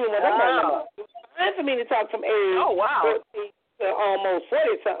got married, he went up on them. It was fine for me to talk from age 14 to almost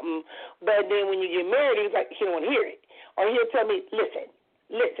 40-something. But then when you get married, he's like, he don't want to hear it. Or he'll tell me, listen.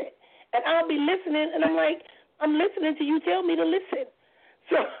 And I'll be listening, and I'm like, I'm listening to you tell me to listen.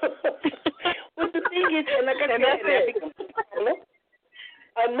 So, but the thing is, and like I said,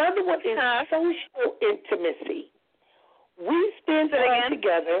 another one is social intimacy. We spend time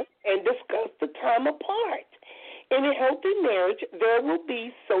together and discuss the time apart. In a healthy marriage, there will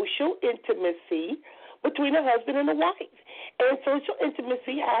be social intimacy between a husband and a wife. And social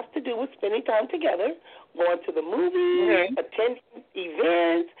intimacy has to do with spending time together, going to the movies, attending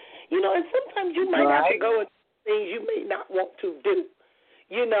events, and sometimes you might have to go and do things you may not want to do.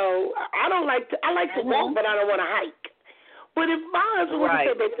 I like to walk, but I don't want to hike. But if my husband would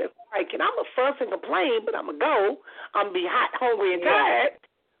say they're hiking, I'm going to fuss and complain, but I'm going to go. I'm going to be hot, hungry, and tired.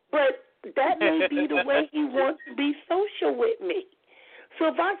 But that may be the way he wants to be social with me. So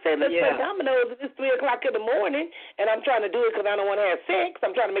if I say, let's play dominoes, and it's 3 o'clock in the morning, and I'm trying to do it because I don't want to have sex,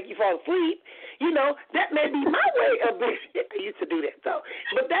 I'm trying to make you fall asleep, that may be my way of being, I used to do that, though.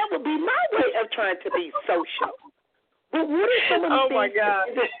 But that would be my way of trying to be social. But what are some of the things? Oh, my God.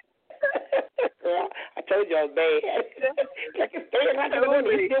 I told you I was bad. Like it's 3 o'clock in the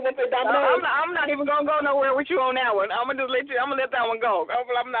morning, you still want to play dominoes? I'm not even going to go nowhere with you on that one. I'm going to let that one go.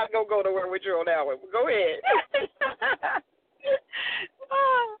 I'm not going to go nowhere with you on that one. Go ahead.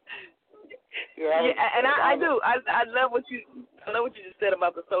 And I do. I love what you just said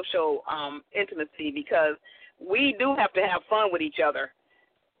about the social intimacy, because we do have to have fun with each other.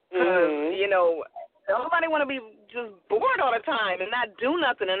 Because, nobody want to be just bored all the time and not do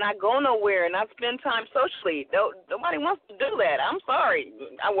nothing and not go nowhere and not spend time socially. Nobody wants to do that. I'm sorry.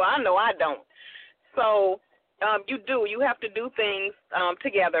 Well, I know I don't. So you do. You have to do things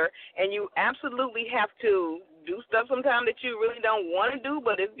together, and you absolutely have to do stuff sometimes that you really don't want to do,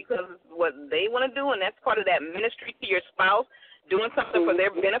 but it's because it's what they want to do, and that's part of that ministry to your spouse, doing something for their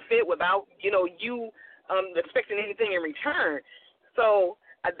benefit without, you expecting anything in return. So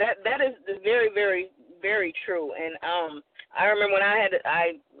that is very, very very true. And I remember when I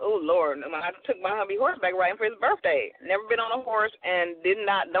took my hubby horseback riding for his birthday. Never been on a horse and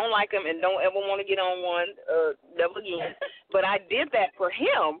don't like him and don't ever want to get on one never again. But I did that for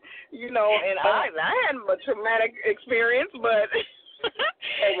him, and I had a traumatic experience, but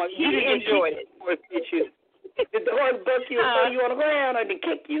he enjoyed it. Did the horse buck you and throw you on the ground or did he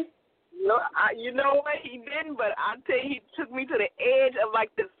kick you? No, you know what? He didn't, but I tell you, he took me to the edge of like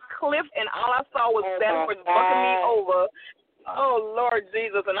this cliff, and all I saw was that horse bucking me over. Oh Lord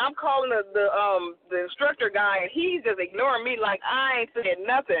Jesus! And I'm calling the instructor guy, and he's just ignoring me like I ain't saying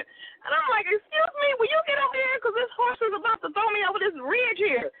nothing. And I'm like, "Excuse me, will you get over here? Because this horse is about to throw me over this ridge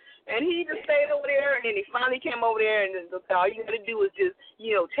here." And he just stayed over there, and then he finally came over there, and all you got to do is just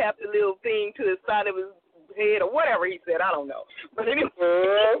tap the little thing to the side of his head or whatever he said. I don't know. But anyway,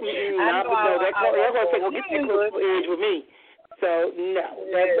 that's going to get that close edge with me. So no,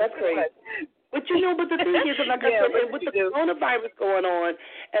 that's crazy. But but the thing is, like I said, with the coronavirus going on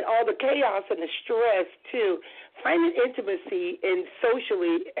and all the chaos and the stress too, finding intimacy and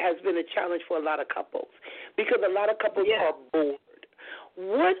socially has been a challenge for a lot of couples because a lot of couples are bored.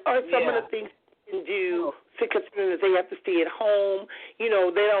 What are some of the things you can do to consider that they have to stay at home? They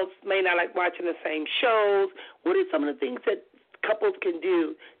may not like watching the same shows. What are some of the things that couples can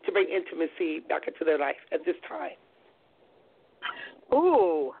do to bring intimacy back into their life at this time?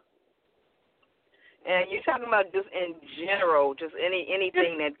 Ooh. And you're talking about just in general, just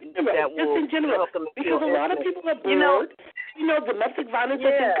anything that will help them feel. Because a lot of people are bored. Domestic violence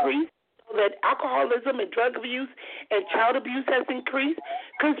has increased. That alcoholism and drug abuse and child abuse has increased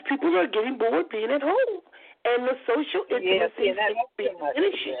because people are getting bored being at home. And the social intimacy is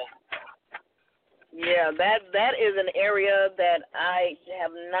diminishing. Yeah, that is an area that I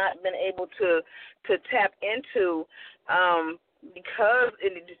have not been able to tap into because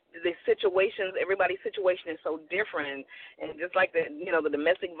the situations, everybody's situation is so different, and just like the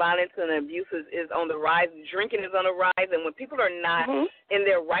domestic violence and abuse is on the rise, drinking is on the rise, and when people are not in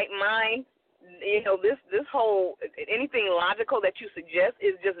their right mind, this whole anything logical that you suggest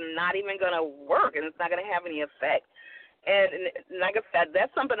is just not even going to work, and it's not going to have any effect. And like I said,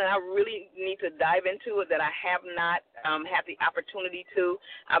 that's something that I really need to dive into that I have not had the opportunity to.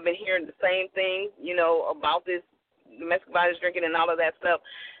 I've been hearing the same thing, about this domestic violence, drinking, and all of that stuff.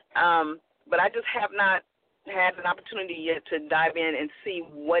 But I just have not had an opportunity yet to dive in and see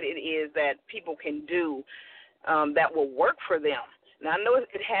what it is that people can do that will work for them. Now, I know it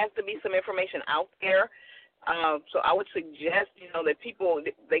has to be some information out there, so I would suggest, that people,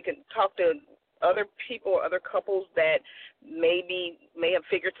 they can talk to other people, other couples that may have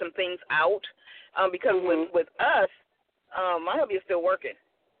figured some things out, because with us, my hubby is still working.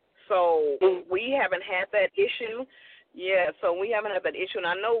 So we haven't had that issue. Yeah, so we haven't had that issue. And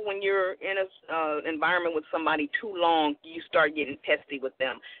I know when you're in an environment with somebody too long, you start getting testy with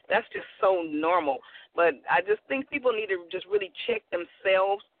them. That's just so normal. But I just think people need to just really check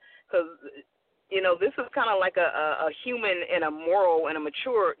themselves because, this is kind of like a human and a moral and a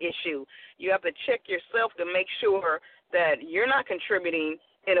mature issue. You have to check yourself to make sure that you're not contributing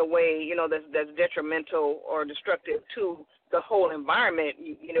in a way, that's detrimental or destructive to the whole environment.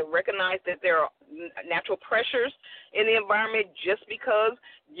 Recognize that there are natural pressures in the environment just because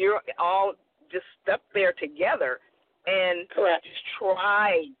you're all just stuck there together. And just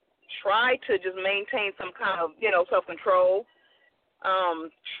try to just maintain some kind of, self-control.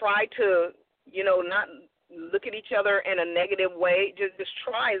 Try to, not look at each other in a negative way. Just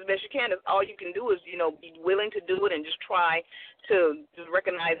try as best you can. All you can do is, be willing to do it and just try to just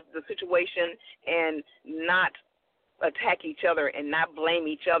recognize the situation and not attack each other and not blame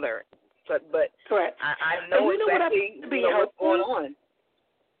each other. But correct. I know exactly what's going on.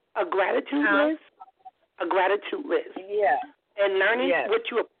 A gratitude list. A gratitude list. Yeah. And learning what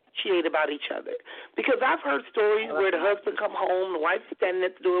you appreciate about each other. Because I've heard stories where the husband come home, the wife's standing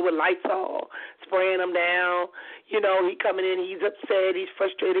at the door with Lysol, spraying him down. He coming in, he's upset, he's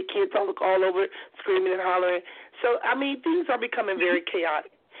frustrated, kids all over, screaming and hollering. So, things are becoming very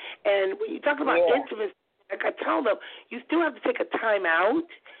chaotic. And when you talk about intimacy, like I tell them, you still have to take a time out,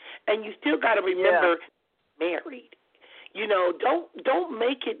 and you still got to remember married. Don't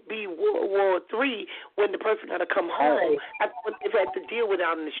make it be World War III when the person got to come home after what they've had to deal with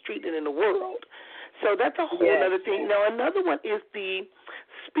out in the street and in the world. So that's a whole other thing. Now, another one is the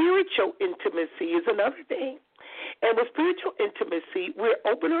spiritual intimacy is another thing. And with spiritual intimacy, we're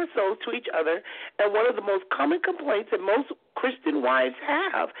open ourselves to each other, and one of the most common complaints that most Christian wives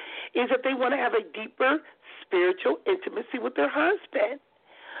have is that they want to have a deeper spiritual intimacy with their husband.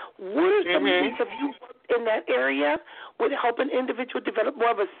 What are some things have you worked in that area with helping individuals develop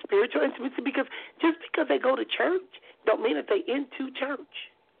more of a spiritual intimacy? Because just because they go to church don't mean that they into church.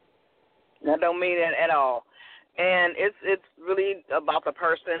 That don't mean that at all. And it's really about the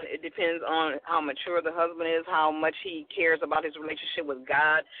person. It depends on how mature the husband is, how much he cares about his relationship with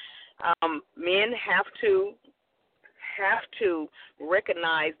God. Men have to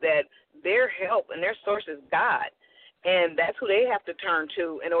recognize that their help and their source is God. And that's who they have to turn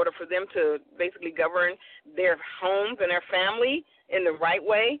to in order for them to basically govern their homes and their family in the right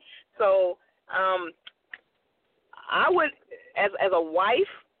way. So I would, as a wife,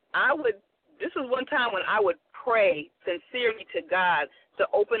 this is one time when I would pray sincerely to God to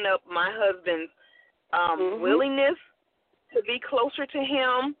open up my husband's willingness to be closer to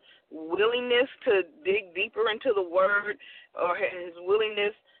him, willingness to dig deeper into the Word, or his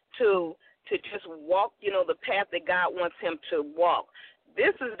willingness to just walk, the path that God wants him to walk.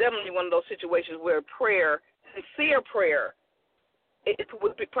 This is definitely one of those situations where prayer, sincere prayer, it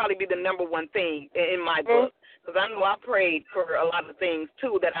would probably be the number one thing in my book. Because I know I prayed for a lot of things,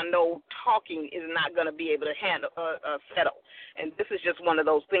 too, that I know talking is not going to be able to handle, settle. And this is just one of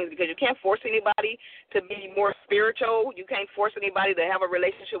those things, because you can't force anybody to be more spiritual. You can't force anybody to have a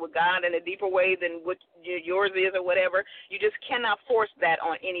relationship with God in a deeper way than what yours is or whatever. You just cannot force that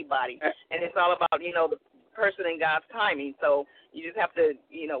on anybody. And it's all about, the person and God's timing. So you just have to,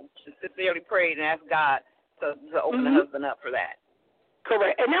 sincerely pray and ask God to open the husband up for that.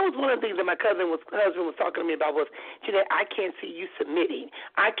 Correct. And that was one of the things that my husband was talking to me about was, Jeanette, I can't see you submitting.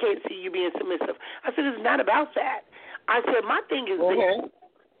 I can't see you being submissive. I said, it's not about that. I said, my thing is this.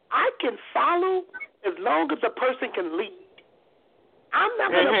 I can follow as long as the person can lead. I'm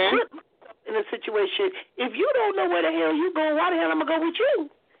not going to put myself in a situation. If you don't know where the hell you're going, why the hell am I going to go with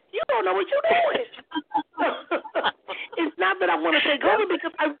you? You don't know what you're doing. It's not that I want to take over,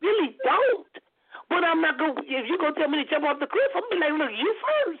 because I really don't. But I'm not going to, if you're going to tell me to jump off the cliff, I'm going to be like, look, you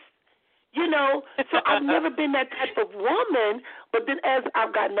first. So I've never been that type of woman. But then as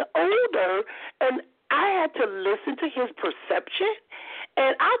I've gotten older, and I had to listen to his perception,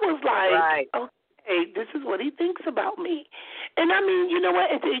 and I was like, okay, this is what he thinks about me. And I mean, you know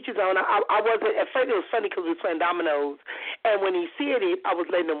what? It's each his own. I wasn't, at first it was funny because we were playing dominoes, and when he said it, I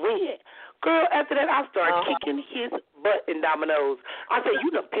was letting him win. Girl, after that, I started kicking his butt in dominoes. I said,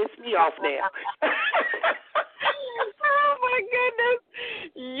 you done pissed me off now. Oh, my goodness.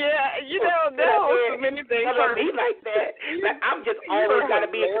 Yeah, there are so many things. I don't be like that. Like, I'm just always got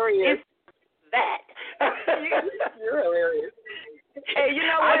to be against that. You're hilarious. Hey, you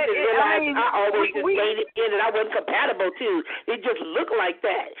know I what? just realized I always just made it in, and I wasn't compatible, too. It just looked like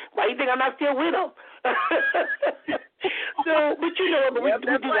that. Why you think I'm not still with him? But we do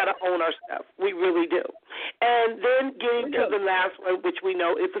got to own our stuff. We really do. And then getting to the last one, which we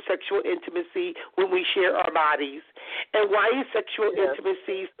know is the sexual intimacy when we share our bodies. And why is sexual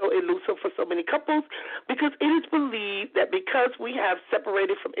intimacy so elusive for so many couples? Because it is believed that because we have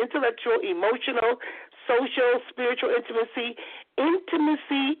separated from intellectual, emotional, social, spiritual intimacy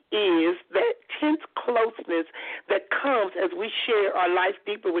is that tense closeness that comes as we share our life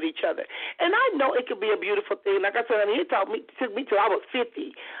deeper with each other. And I know it could be a beautiful thing. Like I said, it took me till I was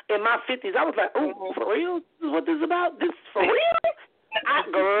 50. In my 50s, I was like, oh, for real? This is what this is about? This is for real? I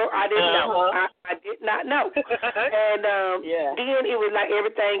didn't know. I did not know. And then it was like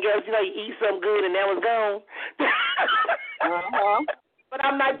everything else. You eat something good and that was gone. But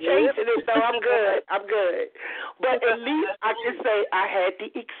I'm not chasing it, so I'm good. But at least I can say I had the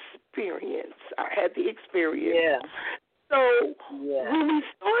experience. Yeah. So when we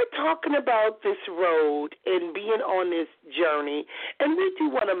start talking about this road and being on this journey, and we do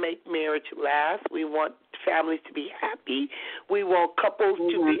want to make marriage last, we want families to be happy, we want couples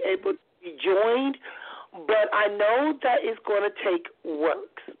to be able to be joined, but I know that it's going to take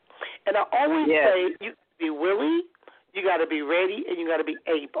work. And I always say you be willing, you got to be ready, and you got to be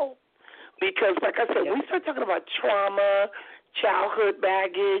able. Because, like I said, when we start talking about trauma, childhood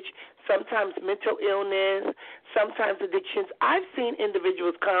baggage, sometimes mental illness, sometimes addictions, I've seen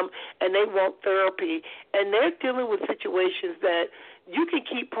individuals come and they want therapy, and they're dealing with situations that you can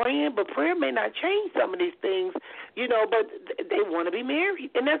keep praying, but prayer may not change some of these things, but they want to be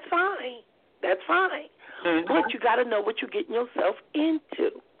married, and that's fine. But you got to know what you're getting yourself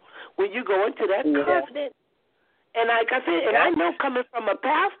into when you go into that covenant. And like I said, and I know coming from a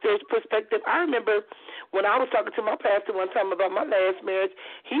pastor's perspective, I remember when I was talking to my pastor one time about my last marriage,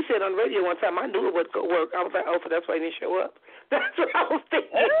 he said on the radio one time, I knew it wasn't going to work. I was like, oh, that's why he didn't show up. That's what I was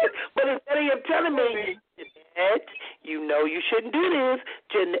thinking. But instead of him telling me, Jeanette, you know you shouldn't do this,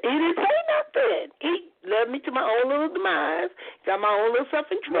 he didn't say nothing. He led me to my own little demise. got my own little stuff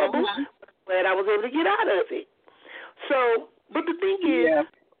in trouble, but I was able to get out of it. So, but the thing is,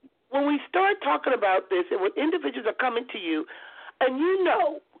 when we start talking about this and when individuals are coming to you, and you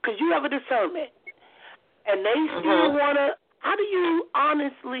know, because you have a discernment, and they still want to, how do you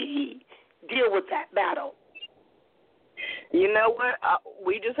honestly deal with that battle? You know what?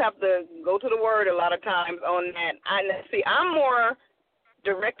 We just have to go to the Word a lot of times on that. I'm more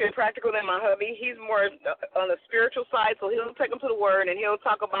direct and practical than my hubby. He's more on the spiritual side, so he'll take them to the Word, and he'll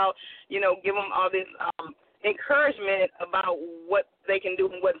talk about, give them all this encouragement about what they can do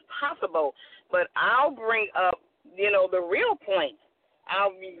and what's possible. But I'll bring up, the real points.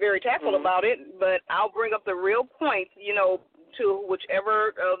 I'll be very tactful about it, but I'll bring up the real points, to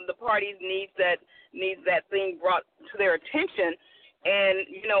whichever of the parties needs that thing brought to their attention. And,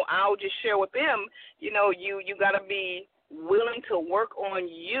 I'll just share with them, you got to be willing to work on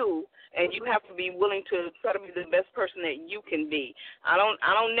you, and you have to be willing to try to be the best person that you can be. I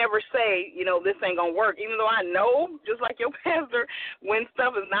don't never say, this ain't going to work, even though I know, just like your pastor, when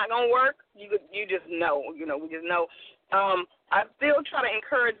stuff is not going to work, you just know, we just know. I still try to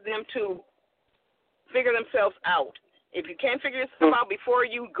encourage them to figure themselves out. If you can't figure yourself out before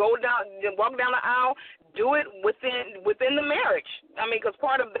you walk down the aisle, do it within the marriage. I mean, because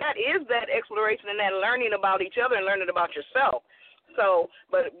part of that is that exploration and that learning about each other and learning about yourself. So,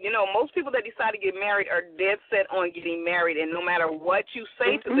 but, most people that decide to get married are dead set on getting married, and no matter what you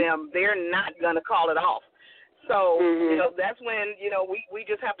say to them, they're not going to call it off. So, that's when, we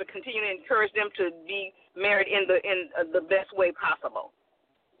just have to continue to encourage them to be married in the best way possible.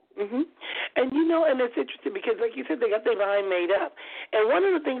 And and it's interesting because, like you said, they got their mind made up. And one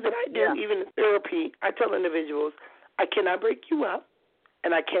of the things that I do, even in therapy, I tell individuals, I cannot break you up,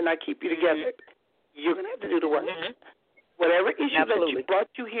 and I cannot keep you together. You're going to have to do the work. Whatever issue that you brought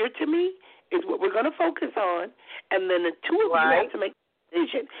you here to me is what we're going to focus on, and then the two of you have to make a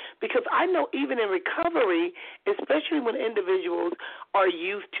decision. Because I know even in recovery, especially when individuals are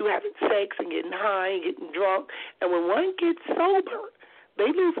used to having sex and getting high and getting drunk, and when one gets sober, they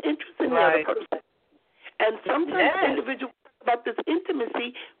lose interest in the other person. And sometimes individuals about this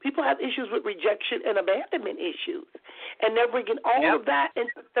intimacy, people have issues with rejection and abandonment issues. And they're bringing all of that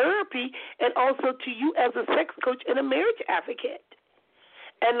into therapy and also to you as a sex coach and a marriage advocate.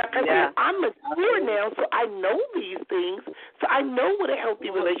 And like I said, I'm mature now, so I know these things. So I know what a healthy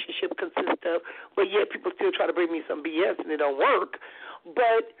relationship consists of, but yet people still try to bring me some BS and it don't work.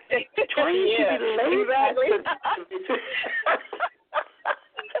 But trying to relate that to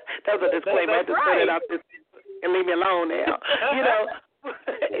that was a disclaimer. I had to put it out there and leave me alone now.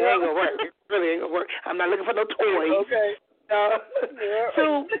 It ain't going to work. It really ain't going to work. I'm not looking for no toys. Okay.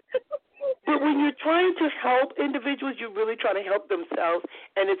 So, but when you're trying to help individuals, you're really trying to help themselves,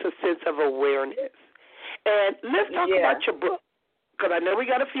 and it's a sense of awareness. And let's talk about your book, because I know we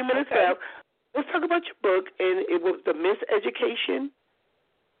got a few minutes left. Let's talk about your book, and it was the Miseducation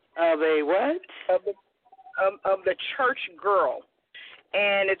of a what? Of the church girl.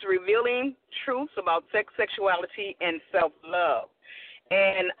 And it's revealing truths about sex, sexuality, and self-love.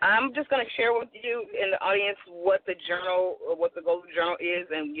 And I'm just going to share with you in the audience what the journal, or what the goal of the journal is,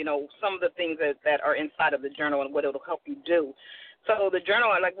 and, some of the things that are inside of the journal and what it will help you do. So the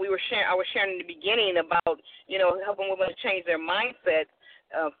journal, like I was sharing in the beginning about, helping women to change their mindset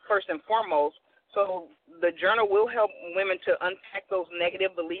first and foremost. So the journal will help women to unpack those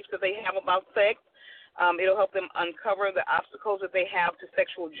negative beliefs that they have about sex. It'll help them uncover the obstacles that they have to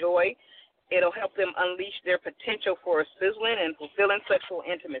sexual joy. It'll help them unleash their potential for a sizzling and fulfilling sexual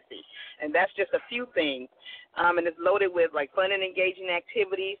intimacy. And that's just a few things. And it's loaded with, fun and engaging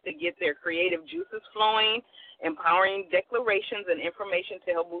activities to get their creative juices flowing, empowering declarations and information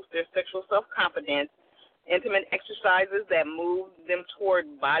to help boost their sexual self-confidence, intimate exercises that move them toward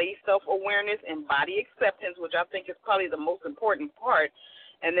body self-awareness and body acceptance, which I think is probably the most important part,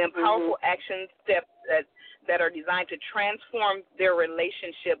 and then powerful action steps that are designed to transform their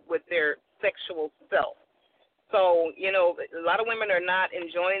relationship with their sexual self. So, a lot of women are not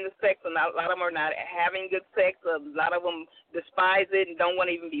enjoying the sex, and a lot of them are not having good sex. A lot of them despise it and don't want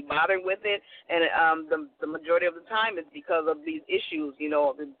to even be bothered with it. And the majority of the time it's because of these issues,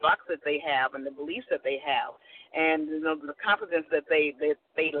 the blocks that they have and the beliefs that they have and the confidence that they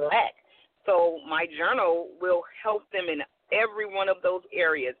lack. So my journal will help them in every one of those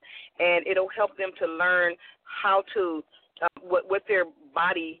areas, and it'll help them to learn how to what their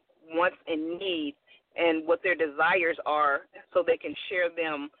body wants and needs and what their desires are, so they can share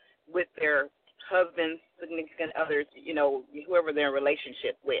them with their husbands, significant others, whoever they're in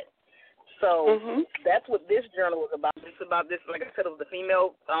relationship with. So that's what this journal is about. It's about this, like I said, of the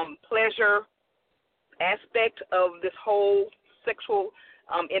female pleasure aspect of this whole sexual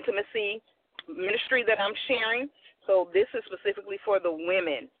intimacy ministry that I'm sharing. So this is specifically for the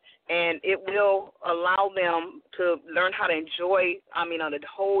women, and it will allow them to learn how to enjoy, on a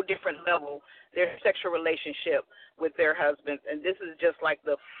whole different level, their sexual relationship with their husbands. And this is just like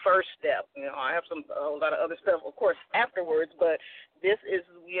the first step. I have a lot of other stuff, of course, afterwards, but this is,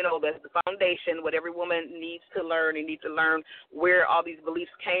 the foundation, what every woman needs to learn. They need to learn where all these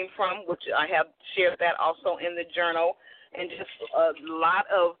beliefs came from, which I have shared that also in the journal, and just a lot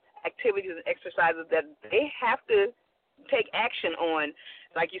of activities and exercises that they have to take action on.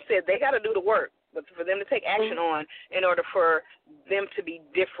 Like you said, they got to do the work, but for them to take action on in order for them to be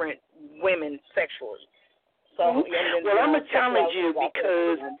different women sexually. So, well, I'm going to challenge you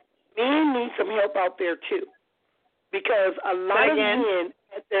because men need some help out there, too. Because a lot of men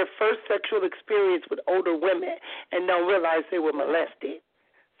had their first sexual experience with older women and don't realize they were molested.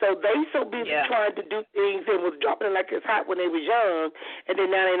 So they so busy trying to do things and was dropping it like it's hot when they was young, and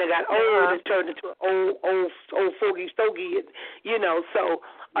then now they got old and turned into an old fogey stogie, So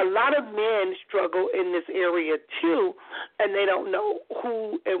a lot of men struggle in this area too, and they don't know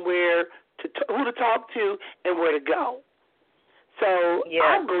who and where who to talk to and where to go. So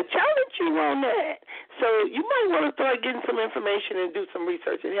I'm going to challenge you on that. So you might want to start getting some information and do some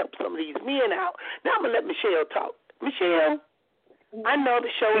research and help some of these men out. Now I'm going to let Michelle talk. Michelle, I know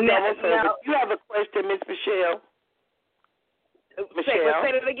the show is almost over. If you have a question, Miss Michelle. Michelle.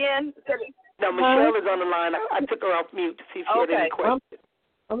 Say it again. No, Michelle is on the line. I took her off mute to see if she had any questions.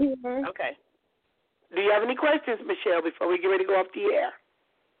 I'm here. Okay. Do you have any questions, Michelle, before we get ready to go off the air?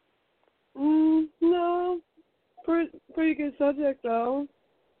 No. Pretty good subject, though.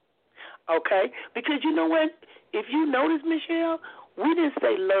 Okay, because you know what? If you notice, Michelle, we didn't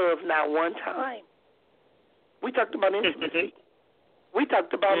say love not one time. We talked about intimacy. We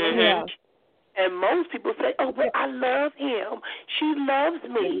talked about marriage. And most people say, oh, but I love him. She loves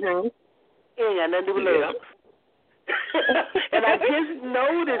me. It ain't got nothing to do with love. And I just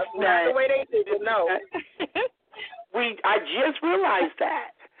noticed that. Not the way they did it, no. I just realized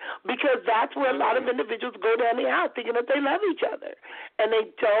that. Because that's where a lot of individuals go down the aisle thinking that they love each other. And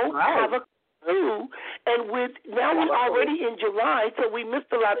they don't have a clue. And now we're already in July, so we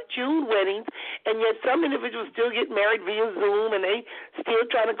missed a lot of June weddings, and yet some individuals still get married via Zoom, and they still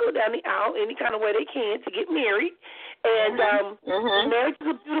trying to go down the aisle any kind of way they can to get married. And marriage is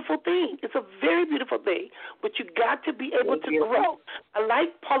a beautiful thing. It's a very beautiful thing. But you got to be able to grow. I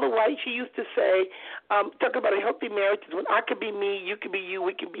like Paula White. She used to say, talk about a healthy marriage is when I can be me, you can be you,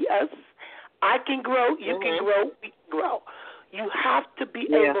 we can be us. I can grow, you can grow, we can grow. You have to be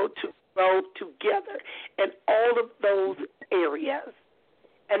able to grow together in all of those areas.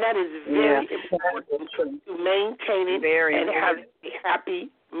 And that is very important to maintain it and have a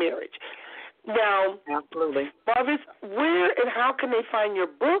happy marriage. Now, Marvis, where and how can they find your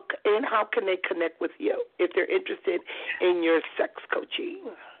book, and how can they connect with you if they're interested in your sex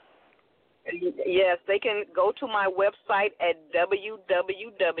coaching? Yes, they can go to my website at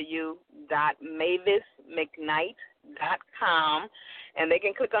www.mavismcknight.com, and they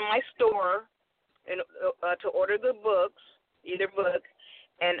can click on my store to order the books, either book,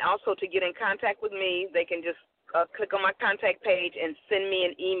 and also to get in contact with me, they can just click on my contact page and send me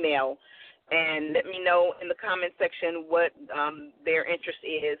an email. And let me know in the comment section what their interest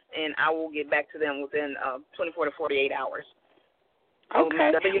is, and I will get back to them within 24 to 48 hours.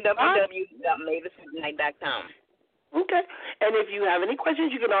 Okay. www.mavismcknight.com. Okay. And if you have any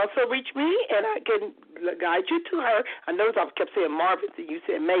questions, you can also reach me, and I can guide you to her. I noticed I kept saying Marvis, and you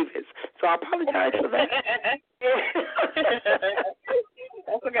said Mavis, so I apologize for that.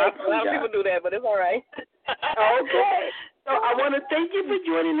 That's okay. A lot of people do that, but it's all right. Okay. So I want to thank you for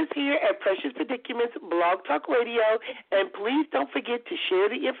joining us here at Precious Predicaments Blog Talk Radio, and please don't forget to share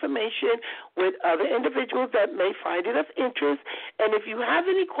the information with other individuals that may find it of interest. And if you have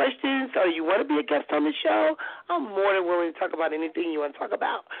any questions or you want to be a guest on the show, I'm more than willing to talk about anything you want to talk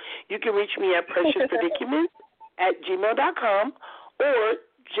about. You can reach me at preciouspredicaments@gmail.com or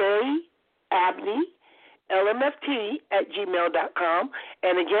jabney@gmail.com.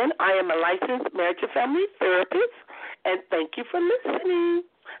 And again, I am a licensed marriage and family therapist. And thank you for listening.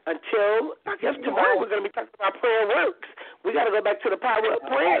 Until, I guess, tomorrow we're going to be talking about prayer works. We got to go back to the power of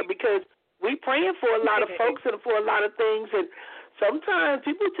prayer because we're praying for a lot of folks and for a lot of things. And sometimes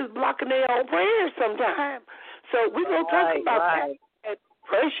people just blocking their own prayers sometimes. So we're going to talk about that at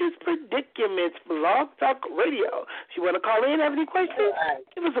Precious Predicaments Blog Talk Radio. If you want to call in, have any questions,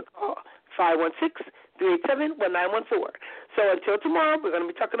 give us a call. 516-387-1914. So until tomorrow, we're going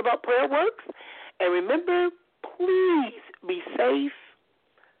to be talking about prayer works. And remember, please be safe,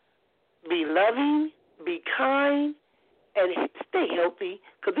 be loving, be kind, and stay healthy,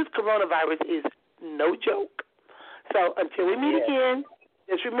 because this coronavirus is no joke. So until we meet again,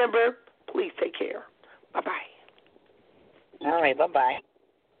 just remember, please take care. Bye-bye. All right, bye-bye.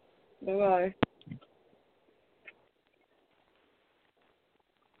 Bye-bye.